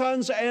their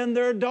sons and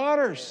their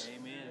daughters?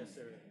 Amen.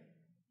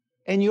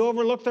 And you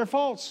overlook their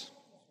faults.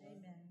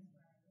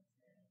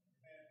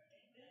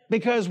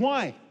 Because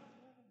why?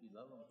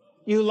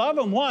 You love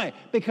them. Why?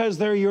 Because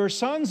they're your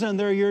sons and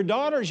they're your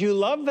daughters. You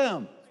love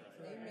them.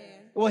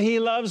 Amen. Well, He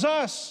loves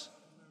us.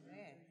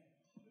 Amen.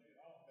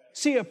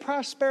 See, a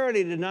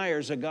prosperity denier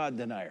is a God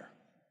denier.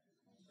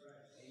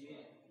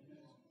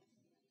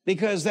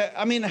 Because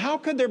how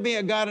could there be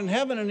a God in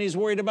heaven and He's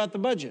worried about the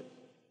budget?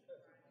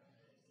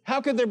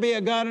 How could there be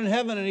a God in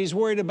heaven and He's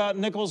worried about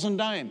nickels and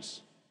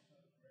dimes?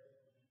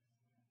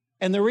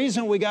 And the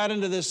reason we got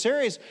into this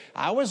series,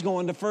 I was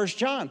going to 1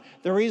 John.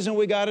 The reason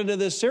we got into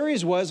this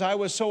series was I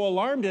was so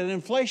alarmed at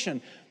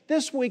inflation.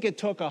 This week it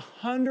took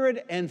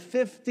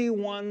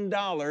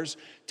 $151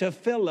 to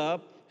fill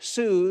up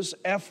Sue's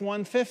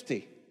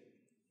F-150.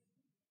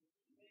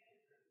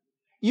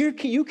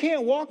 You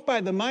can't walk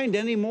by the mind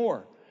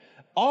anymore.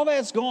 All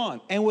that's gone.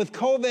 And with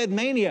COVID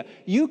mania,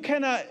 you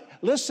cannot...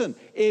 Listen,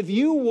 if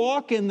you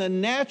walk in the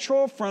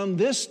natural from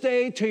this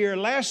day to your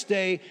last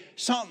day,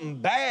 something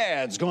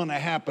bad's going to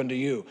happen to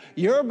you.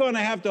 You're going to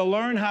have to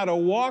learn how to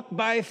walk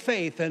by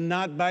faith and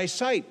not by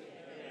sight.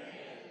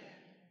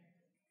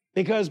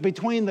 Because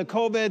between the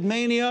COVID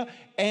mania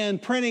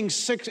and printing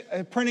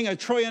 $1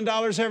 trillion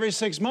every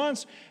 6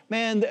 months,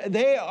 man,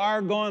 they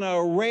are going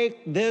to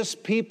rake this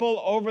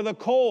people over the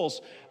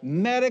coals,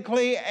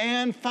 medically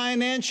and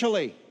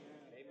financially.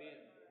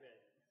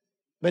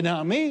 But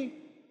not me.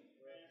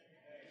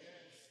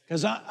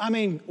 Because,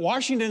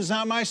 Washington's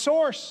not my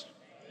source.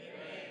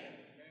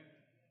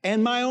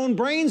 And my own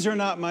brains are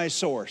not my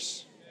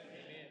source.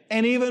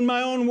 And even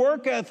my own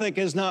work ethic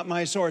is not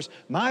my source.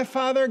 My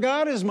Father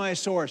God is my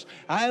source.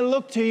 I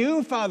look to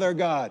you, Father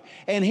God.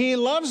 And He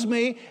loves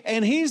me,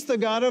 and He's the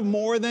God of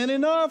more than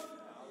enough.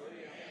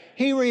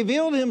 He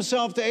revealed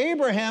Himself to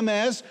Abraham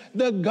as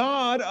the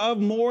God of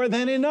more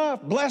than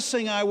enough.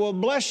 Blessing, I will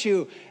bless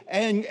you.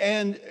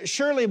 And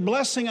surely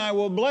blessing, I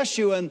will bless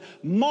you. And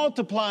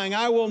multiplying,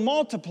 I will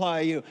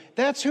multiply you.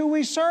 That's who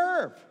we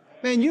serve.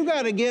 Man, you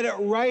got to get it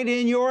right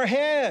in your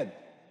head.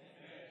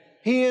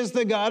 He is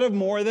the God of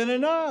more than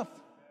enough.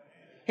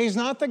 He's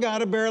not the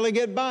God of barely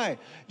get by.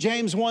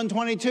 James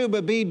 1:22,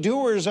 but be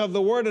doers of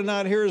the word and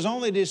not hearers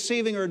only,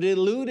 deceiving or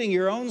deluding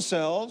your own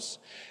selves.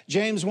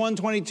 James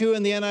 1:22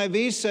 in the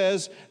NIV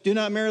says, do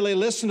not merely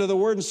listen to the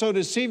word and so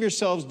deceive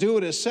yourselves, do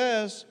what it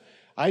says.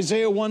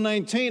 Isaiah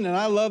 1:19, and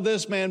I love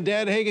this, man.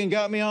 Dad Hagin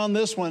got me on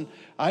this one.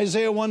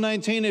 Isaiah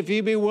 1:19, if ye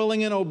be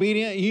willing and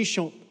obedient,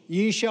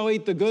 ye shall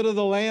eat the good of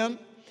the land.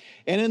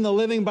 And in the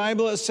Living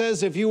Bible it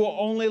says, if you will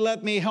only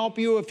let me help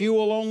you, if you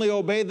will only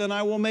obey, then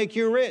I will make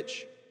you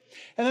rich.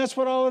 And that's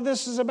what all of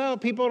this is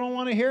about. People don't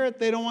want to hear it.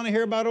 They don't want to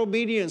hear about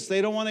obedience.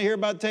 They don't want to hear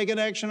about taking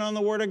action on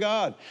the Word of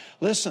God.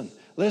 Listen.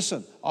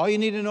 All you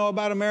need to know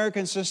about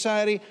American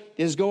society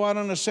is go out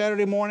on a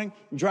Saturday morning,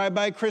 drive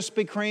by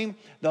Krispy Kreme.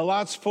 The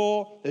lot's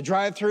full. The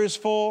drive-thru's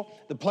full.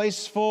 The place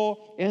is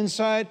full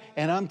inside.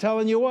 And I'm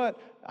telling you what,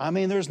 I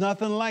mean, there's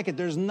nothing like it.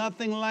 There's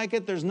nothing like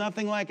it. There's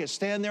nothing like it.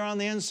 Stand there on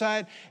the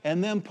inside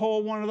and then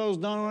pull one of those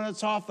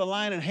donuts off the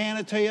line and hand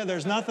it to you.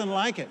 There's nothing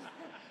like it.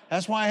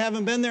 That's why I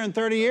haven't been there in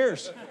 30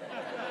 years.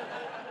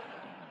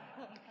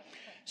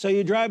 So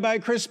you drive by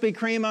Krispy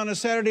Kreme on a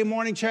Saturday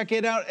morning, check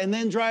it out, and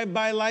then drive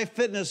by Life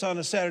Fitness on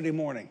a Saturday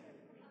morning.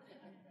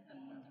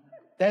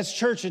 That's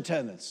church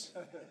attendance.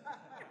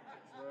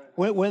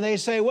 When they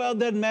say, well, it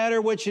doesn't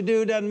matter what you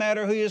do, doesn't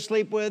matter who you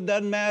sleep with,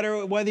 doesn't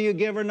matter whether you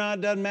give or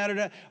not, doesn't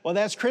matter. Well,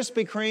 that's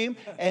Krispy Kreme.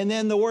 And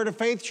then the Word of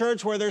Faith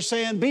Church where they're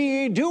saying, be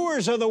ye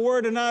doers of the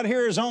word and not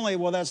hearers only.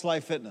 Well, that's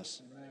Life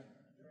Fitness.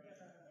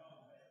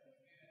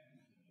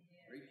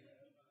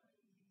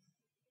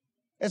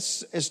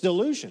 It's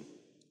delusion.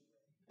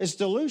 It's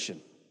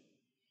delusion.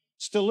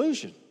 It's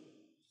delusion.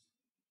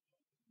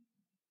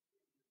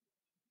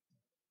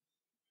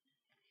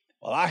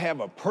 Well, I have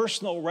a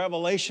personal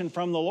revelation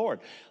from the Lord.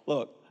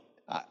 Look,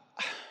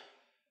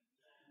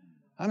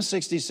 I'm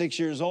 66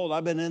 years old.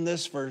 I've been in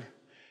this since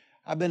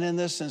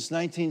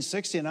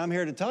 1960, and I'm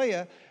here to tell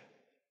you,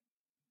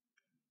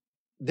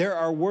 there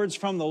are words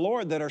from the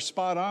Lord that are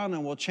spot on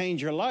and will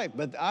change your life.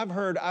 But I've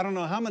heard, I don't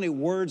know how many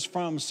words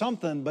from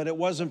something, but it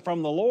wasn't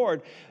from the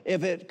Lord.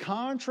 If it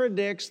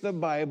contradicts the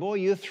Bible,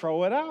 you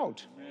throw it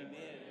out. Amen.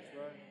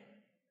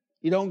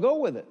 You don't go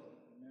with it.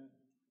 Amen.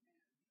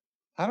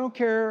 I don't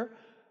care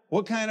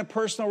what kind of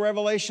personal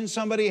revelation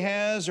somebody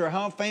has or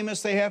how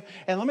famous they have.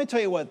 And let me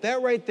tell you what,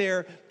 that right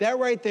there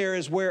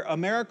is where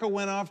America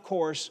went off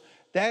course.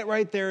 That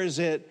right there is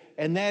it.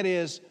 And that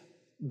is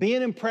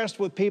being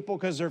impressed with people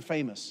because they're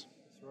famous.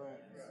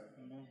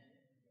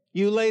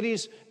 You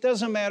ladies,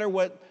 doesn't matter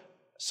what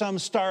some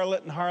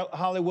starlet in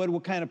Hollywood,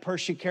 what kind of purse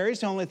she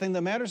carries. The only thing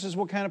that matters is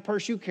what kind of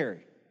purse you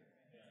carry.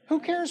 Who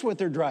cares what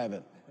they're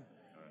driving?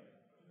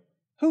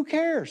 Who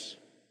cares?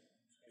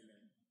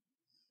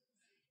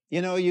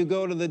 You know, you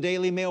go to the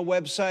Daily Mail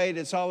website,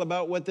 it's all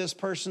about what this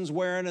person's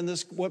wearing and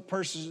what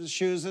person's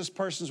shoes this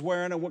person's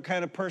wearing and what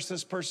kind of purse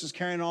this person's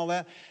carrying and all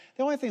that.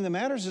 The only thing that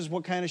matters is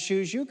what kind of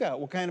shoes you got,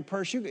 what kind of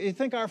purse you got. You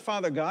think our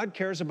Father God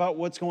cares about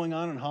what's going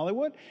on in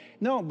Hollywood?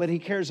 No, but He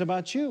cares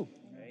about you.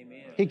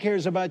 Amen. He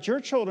cares about your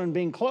children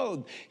being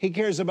clothed. He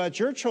cares about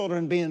your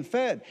children being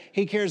fed.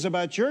 He cares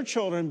about your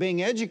children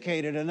being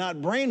educated and not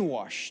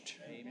brainwashed.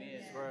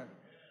 Amen. Right.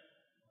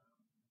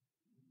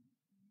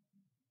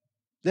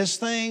 This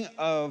thing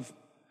of,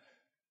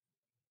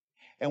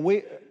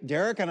 and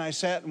Derek and I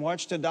sat and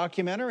watched a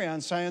documentary on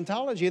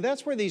Scientology.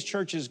 That's where these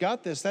churches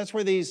got this. That's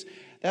where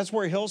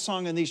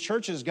Hillsong and these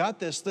churches got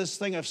this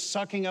thing of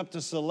sucking up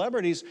to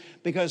celebrities,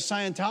 because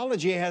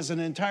Scientology has an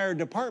entire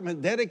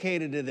department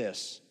dedicated to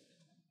this.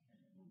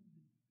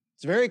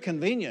 It's very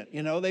convenient.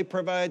 You know, they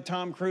provide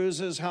Tom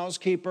Cruise's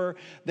housekeeper.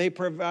 They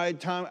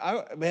provide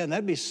man,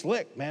 that'd be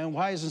slick, man.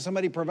 Why isn't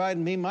somebody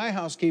providing me my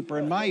housekeeper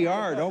in my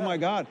yard? Oh my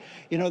God.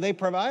 You know, they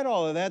provide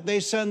all of that.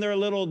 They send their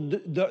little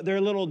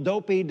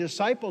dopey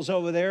disciples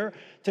over there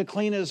to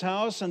clean his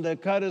house and to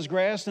cut his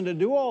grass and to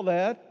do all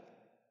that,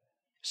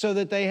 so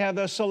that they have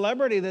a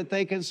celebrity that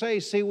they can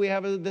say, see, we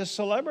have this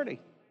celebrity.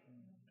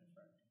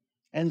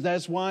 And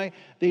that's why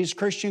these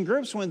Christian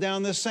groups went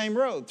down this same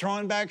road,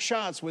 throwing back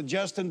shots with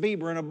Justin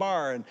Bieber in a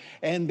bar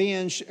and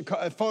being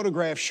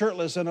photographed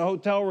shirtless in a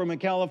hotel room in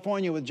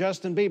California with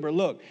Justin Bieber.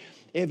 Look,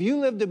 if you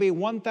live to be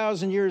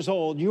 1,000 years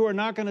old, you are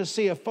not going to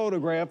see a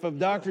photograph of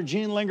Dr.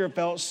 Gene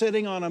Lingerfeld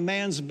sitting on a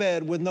man's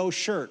bed with no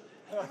shirt.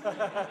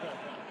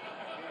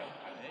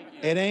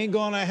 It ain't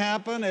going to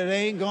happen. It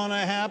ain't going to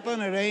happen.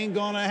 It ain't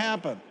going to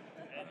happen.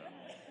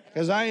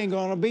 Because I ain't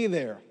going to be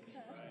there.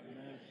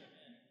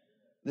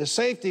 The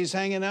safety's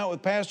hanging out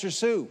with Pastor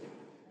Sue.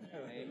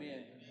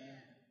 Amen.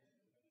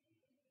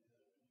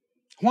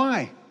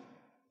 Why?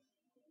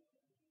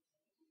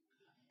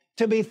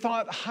 to be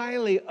thought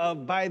highly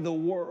of by the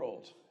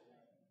world,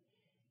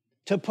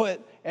 to put,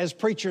 as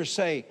preachers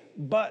say,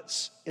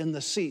 butts in the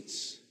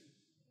seats,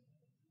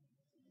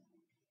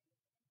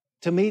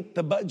 to meet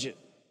the budget.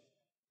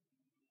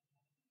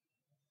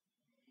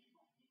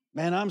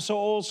 Man, I'm so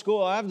old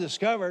school, I've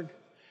discovered,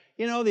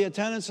 the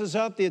attendance is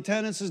up, the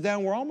attendance is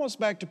down. We're almost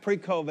back to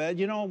pre-COVID.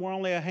 We're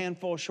only a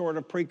handful short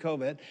of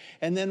pre-COVID.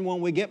 And then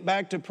when we get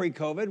back to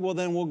pre-COVID, well,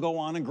 then we'll go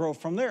on and grow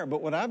from there.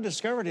 But what I've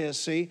discovered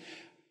is,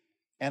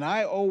 and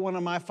I owe one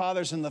of my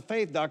fathers in the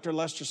faith, Dr.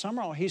 Lester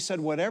Summerall, he said,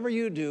 whatever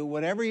you do,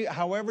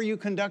 however you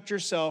conduct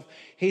yourself,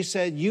 he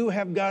said, you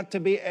have got to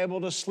be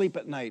able to sleep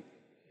at night.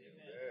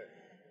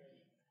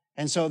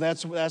 And so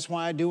that's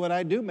why I do what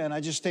I do, man. I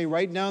just stay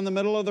right down the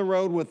middle of the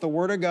road with the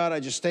Word of God. I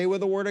just stay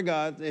with the Word of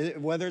God,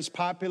 whether it's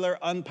popular,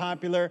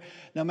 unpopular,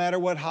 no matter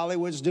what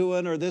Hollywood's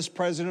doing or this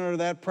president or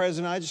that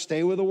president, I just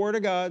stay with the Word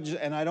of God,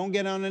 and I don't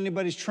get on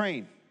anybody's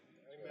train.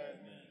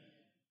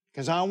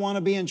 Because I want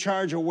to be in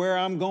charge of where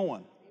I'm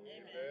going.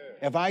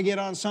 If I get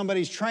on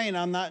somebody's train,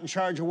 I'm not in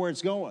charge of where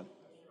it's going.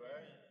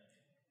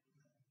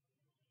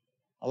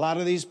 A lot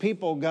of these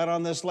people got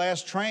on this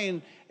last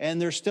train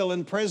and they're still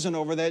in prison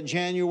over that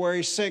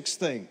January 6th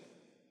thing.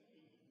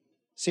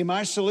 See,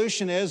 my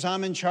solution is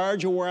I'm in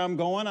charge of where I'm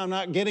going. I'm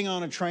not getting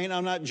on a train.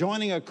 I'm not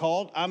joining a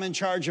cult. I'm in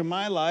charge of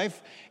my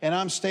life, and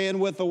I'm staying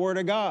with the Word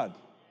of God.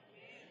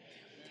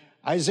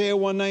 Isaiah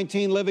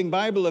 1:19, Living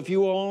Bible, if you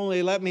will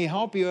only let me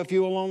help you, if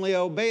you will only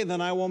obey,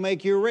 then I will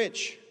make you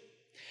rich.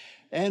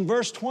 And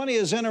verse 20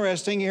 is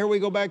interesting. Here we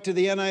go back to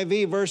the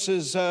NIV,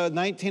 verses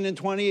 19 and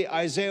 20,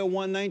 Isaiah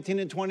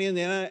 1:19 and 20 in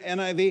the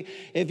NIV.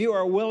 If you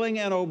are willing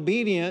and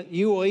obedient,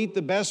 you will eat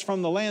the best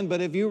from the land. But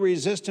if you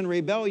resist and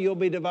rebel, you'll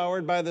be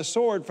devoured by the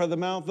sword, for the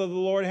mouth of the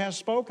Lord has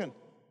spoken.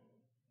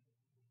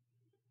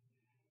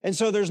 And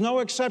so there's no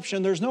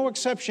exception. There's no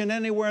exception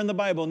anywhere in the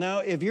Bible. Now,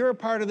 if you're a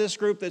part of this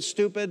group that's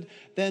stupid,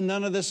 then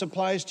none of this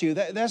applies to you.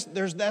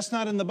 That's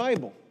not in the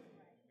Bible.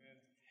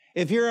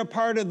 If you're a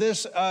part of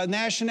this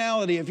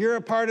nationality, if you're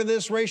a part of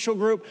this racial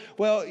group,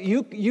 well,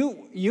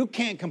 you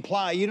can't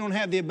comply. You don't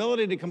have the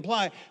ability to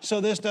comply, so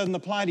this doesn't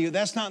apply to you.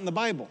 That's not in the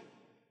Bible.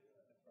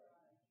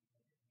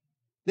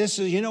 This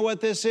is, you know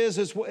what this is?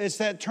 It's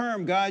that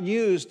term God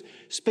used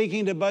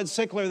speaking to Bud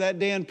Sickler that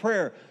day in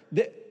prayer.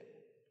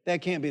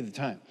 That can't be the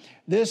time.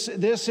 This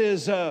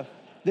is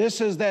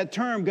that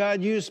term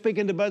God used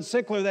speaking to Bud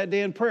Sickler that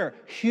day in prayer.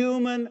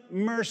 Human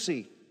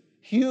mercy.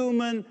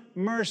 Human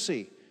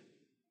mercy.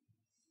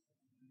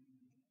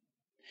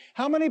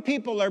 How many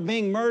people are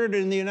being murdered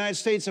in the United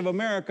States of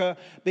America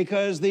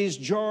because these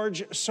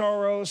George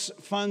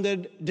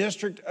Soros-funded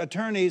district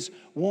attorneys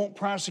won't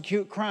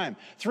prosecute crime?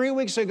 3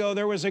 weeks ago,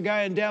 there was a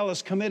guy in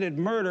Dallas committed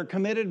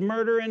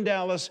murder in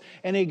Dallas,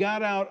 and he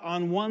got out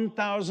on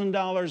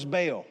 $1,000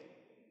 bail.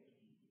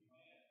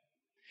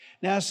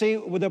 Now, see,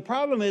 the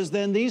problem is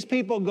then these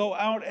people go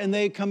out and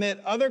they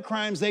commit other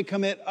crimes, they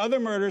commit other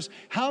murders.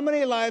 How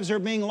many lives are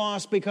being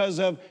lost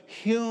because of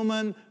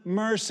human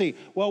mercy?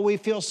 Well, we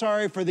feel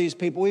sorry for these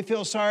people. We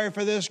feel sorry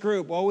for this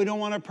group. Well, we don't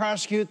want to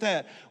prosecute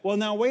that. Well,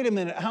 now, wait a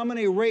minute. How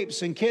many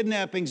rapes and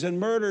kidnappings and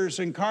murders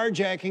and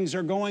carjackings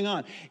are going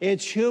on?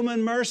 It's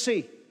human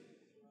mercy.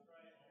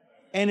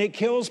 And it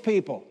kills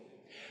people.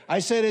 I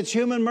said it's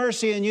human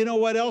mercy, and you know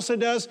what else it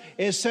does?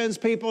 It sends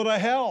people to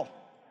hell.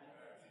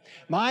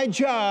 My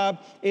job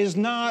is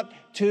not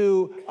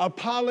to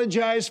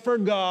apologize for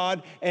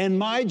God, and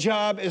my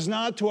job is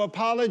not to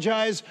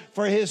apologize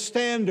for His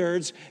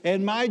standards,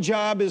 and my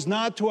job is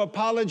not to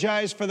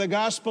apologize for the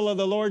gospel of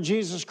the Lord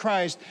Jesus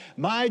Christ.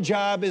 My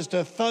job is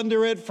to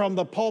thunder it from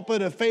the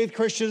pulpit of Faith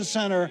Christian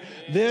Center.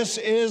 This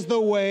is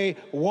the way,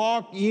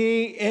 walk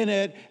ye in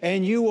it,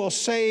 and you will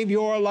save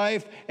your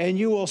life, and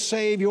you will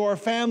save your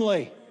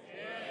family.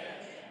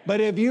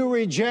 But if you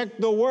reject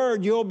the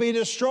word, you'll be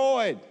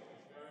destroyed.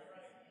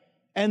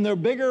 And the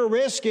bigger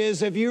risk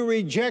is if you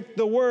reject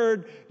the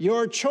word,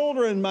 your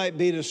children might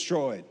be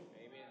destroyed.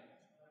 Amen.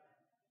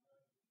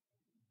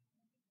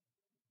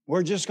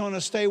 We're just going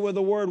to stay with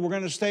the word. We're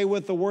going to stay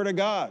with the word of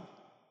God.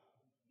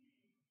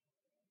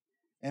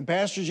 And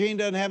Pastor Gene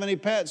doesn't have any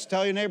pets.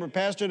 Tell your neighbor,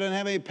 Pastor doesn't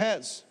have any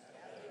pets.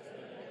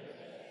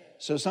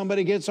 So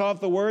somebody gets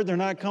off the word, they're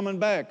not coming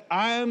back.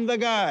 I'm the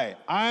guy.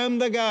 I'm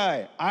the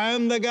guy.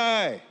 I'm the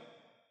guy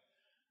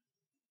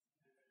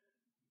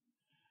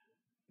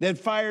that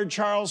fired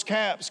Charles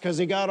Capps because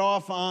he got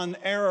off on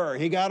error.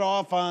 He got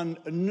off on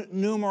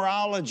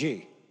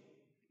numerology.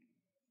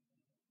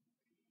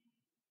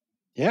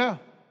 Yeah,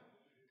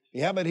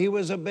 but he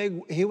was a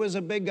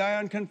big guy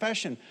on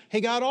confession.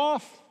 He got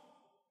off.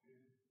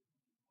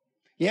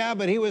 Yeah,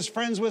 but he was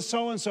friends with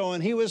so-and-so,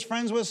 and he was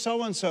friends with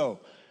so-and-so.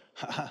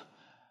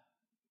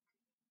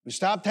 We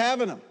stopped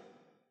having them.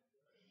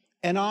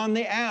 And on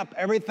the app,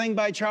 everything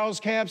by Charles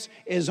Capps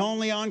is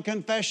only on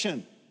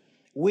confession.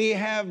 We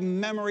have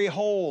memory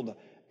hold.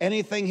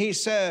 Anything he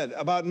said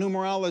about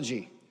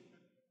numerology.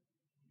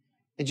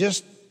 It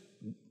just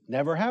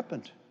never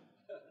happened.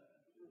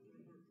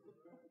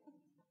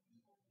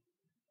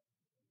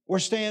 We're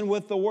staying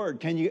with the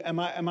word. Am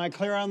I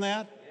clear on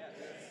that?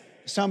 Yes.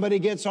 Somebody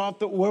gets off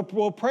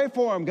we'll pray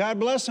for them. God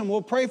bless them.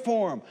 We'll pray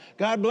for them.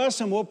 God bless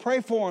them. We'll pray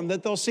for them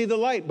that they'll see the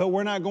light. But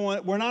we're not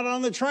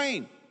on the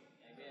train.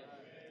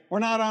 We're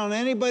not on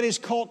anybody's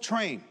cult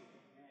train.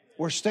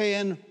 We're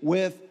staying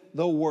with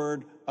the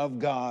Word of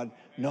God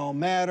no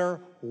matter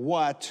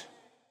what.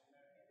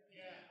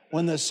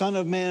 When the Son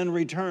of Man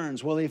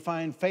returns, will he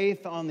find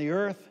faith on the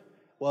earth?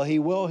 Well, he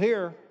will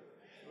here.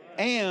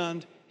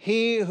 And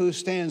he who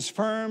stands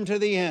firm to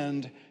the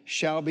end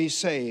shall be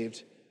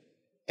saved.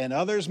 And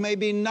others may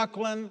be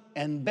knuckling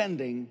and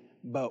bending,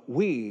 but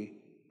we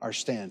are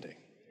standing.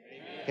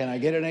 Amen. Can I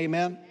get an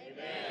amen?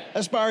 Amen?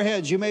 Let's bow our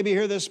heads. You may be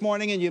here this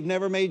morning and you've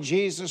never made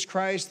Jesus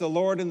Christ the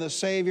Lord and the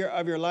Savior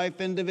of your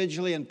life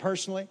individually and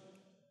personally.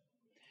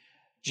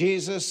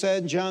 Jesus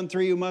said in John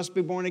 3, you must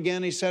be born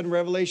again. He said in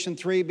Revelation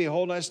 3,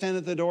 behold, I stand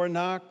at the door and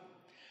knock.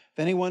 If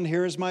anyone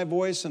hears my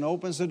voice and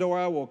opens the door,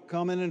 I will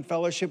come in and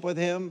fellowship with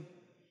him.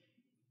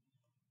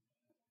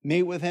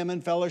 Meet with him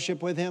and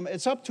fellowship with him.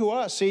 It's up to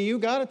us. See, you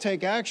got to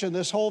take action.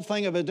 This whole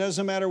thing of it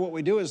doesn't matter what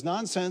we do is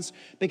nonsense,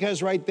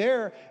 because right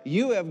there,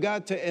 you have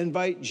got to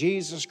invite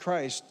Jesus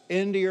Christ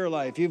into your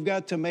life. You've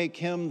got to make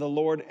him the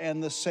Lord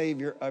and the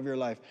Savior of your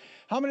life.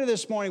 How many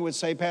this morning would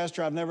say,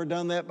 Pastor, I've never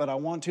done that, but I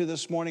want to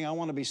this morning. I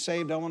want to be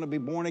saved. I want to be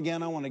born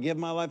again. I want to give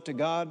my life to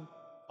God.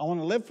 I want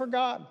to live for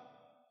God.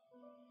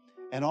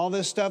 And all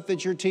this stuff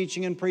that you're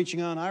teaching and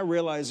preaching on, I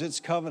realize it's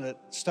covenant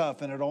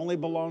stuff, and it only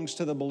belongs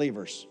to the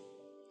believers.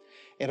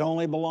 It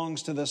only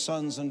belongs to the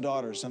sons and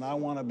daughters, and I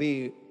want to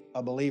be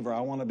a believer.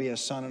 I want to be a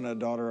son and a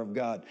daughter of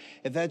God.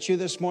 If that's you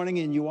this morning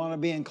and you want to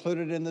be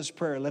included in this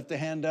prayer, lift a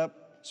hand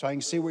up so I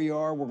can see where you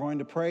are. We're going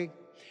to pray.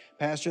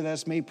 Pastor,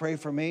 that's me. Pray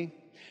for me.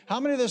 How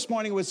many this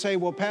morning would say,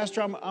 well,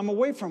 Pastor, I'm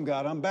away from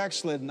God. I'm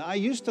backslidden. I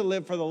used to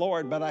live for the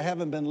Lord, but I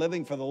haven't been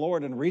living for the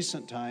Lord in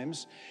recent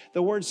times.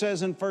 The Word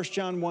says in 1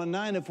 John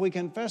 1:9, if we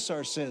confess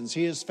our sins,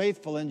 he is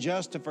faithful and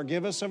just to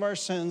forgive us of our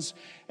sins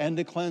and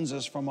to cleanse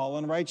us from all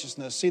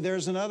unrighteousness. See,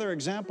 there's another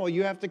example.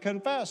 You have to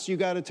confess. You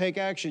got to take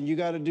action. You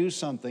got to do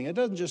something. It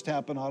doesn't just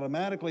happen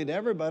automatically to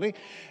everybody.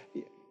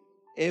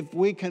 If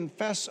we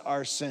confess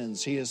our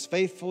sins, he is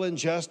faithful and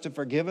just to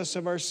forgive us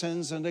of our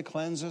sins and to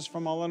cleanse us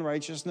from all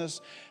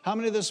unrighteousness. How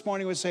many this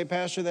morning would say,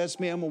 Pastor, that's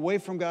me. I'm away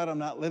from God. I'm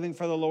not living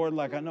for the Lord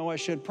like I know I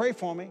should. Pray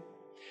for me,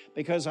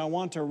 because I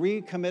want to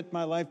recommit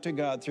my life to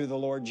God through the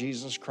Lord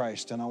Jesus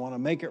Christ. And I want to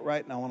make it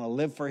right, and I want to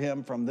live for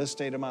him from this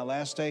day to my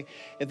last day.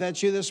 If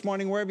that's you this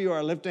morning, wherever you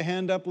are, lift a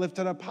hand up, lift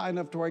it up high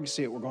enough to where I can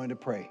see it. We're going to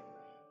pray.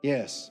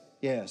 Yes,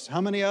 yes.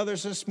 How many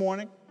others this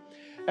morning?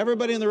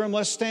 Everybody in the room,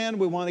 let's stand.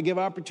 We want to give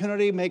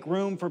opportunity, make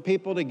room for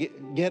people to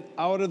get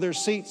out of their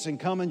seats and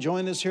come and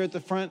join us here at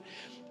the front.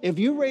 If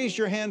you raised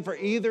your hand for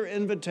either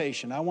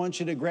invitation, I want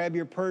you to grab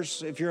your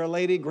purse. If you're a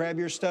lady, grab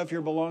your stuff,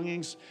 your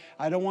belongings.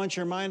 I don't want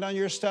your mind on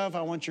your stuff.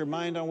 I want your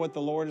mind on what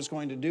the Lord is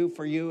going to do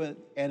for you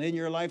and in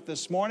your life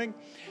this morning.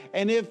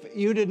 And if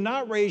you did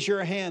not raise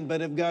your hand, but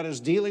if God is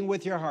dealing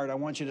with your heart, I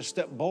want you to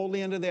step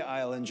boldly into the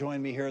aisle and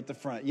join me here at the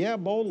front. Yeah,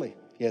 boldly.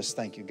 Yes,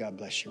 thank you. God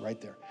bless you right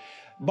there.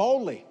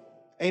 Boldly.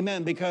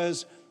 Amen.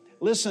 Because,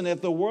 listen, if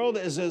the world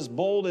is as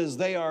bold as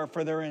they are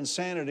for their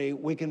insanity,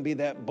 we can be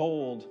that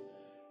bold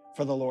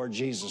for the Lord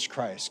Jesus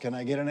Christ. Can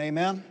I get an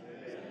amen?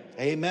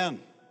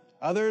 Amen.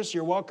 Others,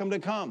 you're welcome to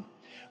come.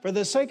 For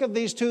the sake of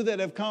these two that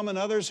have come and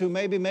others who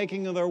may be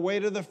making their way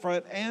to the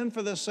front, and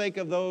for the sake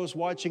of those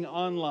watching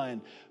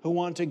online who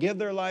want to give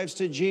their lives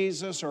to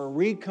Jesus or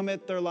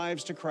recommit their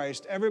lives to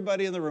Christ,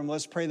 everybody in the room,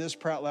 let's pray this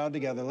prayer out loud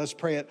together. Let's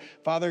pray it.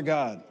 Father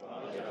God,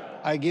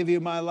 I give you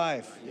my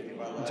life.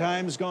 In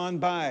times gone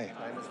by,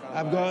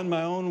 I've gone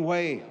my own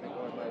way.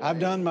 I've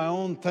done my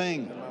own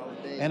thing,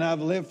 and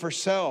I've lived for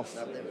self.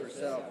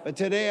 But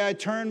today I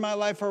turn my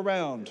life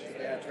around,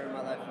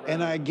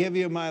 and I give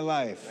you my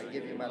life.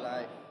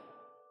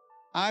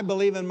 I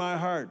believe in my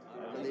heart,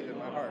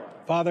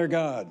 Father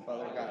God,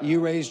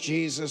 you raised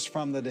Jesus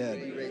from the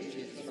dead.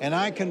 And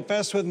I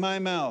confess with my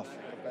mouth,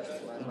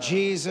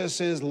 Jesus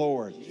is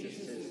Lord.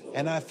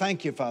 And I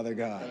thank you, Father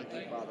God,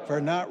 for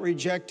not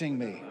rejecting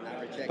me,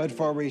 but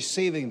for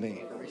receiving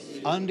me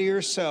unto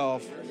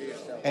yourself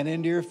and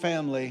into your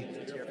family.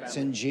 It's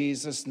in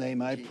Jesus'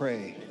 name I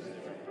pray.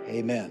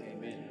 Amen.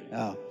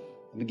 Now,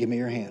 give me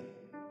your hand.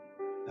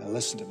 Now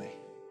listen to me.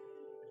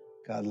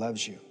 God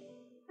loves you.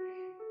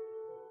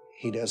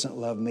 He doesn't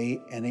love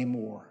me any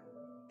more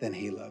than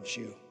he loves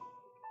you.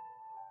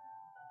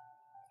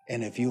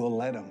 And if you'll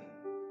let him,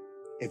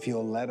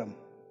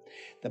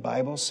 the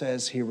Bible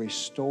says he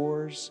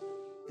restores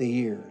the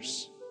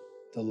years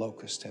the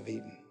locusts have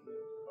eaten.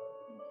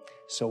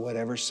 So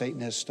whatever Satan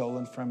has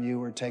stolen from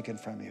you or taken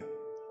from you,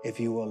 if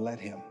you will let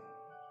him,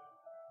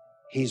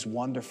 he's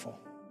wonderful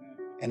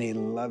and he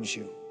loves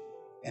you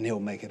and he'll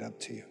make it up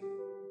to you.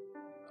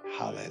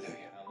 Hallelujah.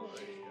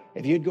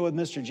 If you'd go with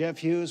Mr. Jeff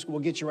Hughes, we'll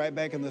get you right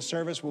back in the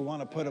service. We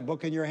want to put a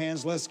book in your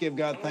hands. Let's give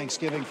God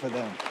thanksgiving for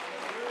them.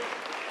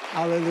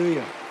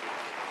 Hallelujah.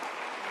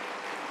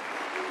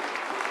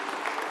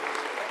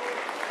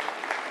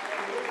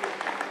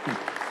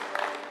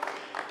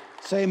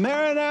 Say,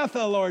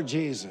 Maranatha, Lord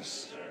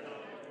Jesus.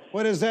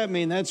 What does that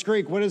mean? That's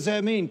Greek. What does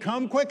that mean?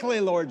 Come quickly,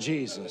 Lord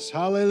Jesus.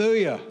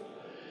 Hallelujah.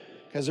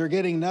 Because they're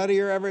getting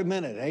nuttier every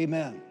minute.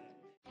 Amen.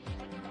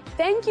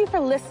 Thank you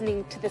for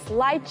listening to this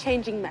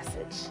life-changing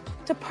message.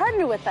 To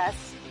partner with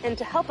us and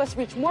to help us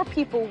reach more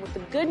people with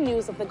the good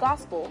news of the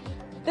gospel,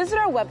 visit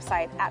our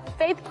website at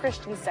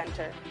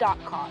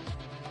faithchristiancenter.com.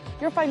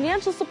 Your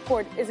financial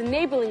support is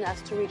enabling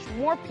us to reach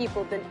more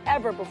people than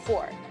ever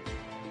before.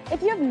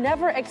 If you have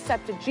never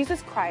accepted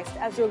Jesus Christ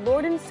as your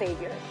Lord and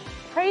Savior,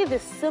 pray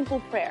this simple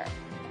prayer.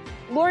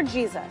 Lord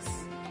Jesus,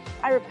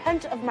 I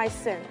repent of my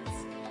sins.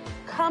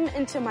 Come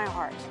into my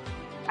heart.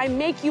 I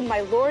make you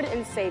my Lord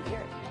and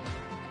Savior.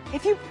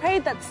 If you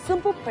prayed that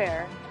simple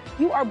prayer,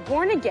 you are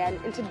born again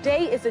and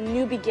today is a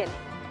new beginning.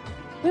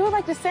 We would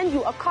like to send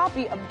you a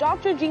copy of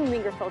Dr. Gene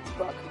Lingerfeld's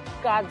book,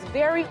 God's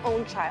Very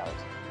Own Child.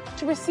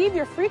 To receive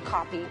your free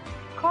copy,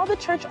 call the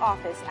church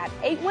office at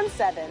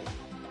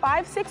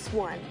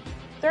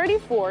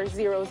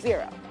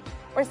 817-561-3400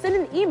 or send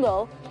an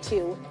email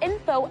to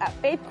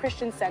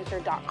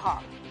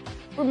info@faithchristiancenter.com.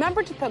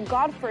 Remember to put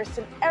God first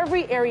in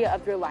every area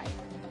of your life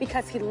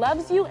because He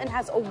loves you and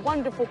has a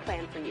wonderful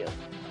plan for you.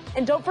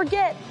 And don't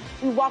forget,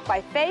 we walk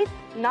by faith,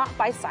 not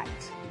by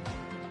sight.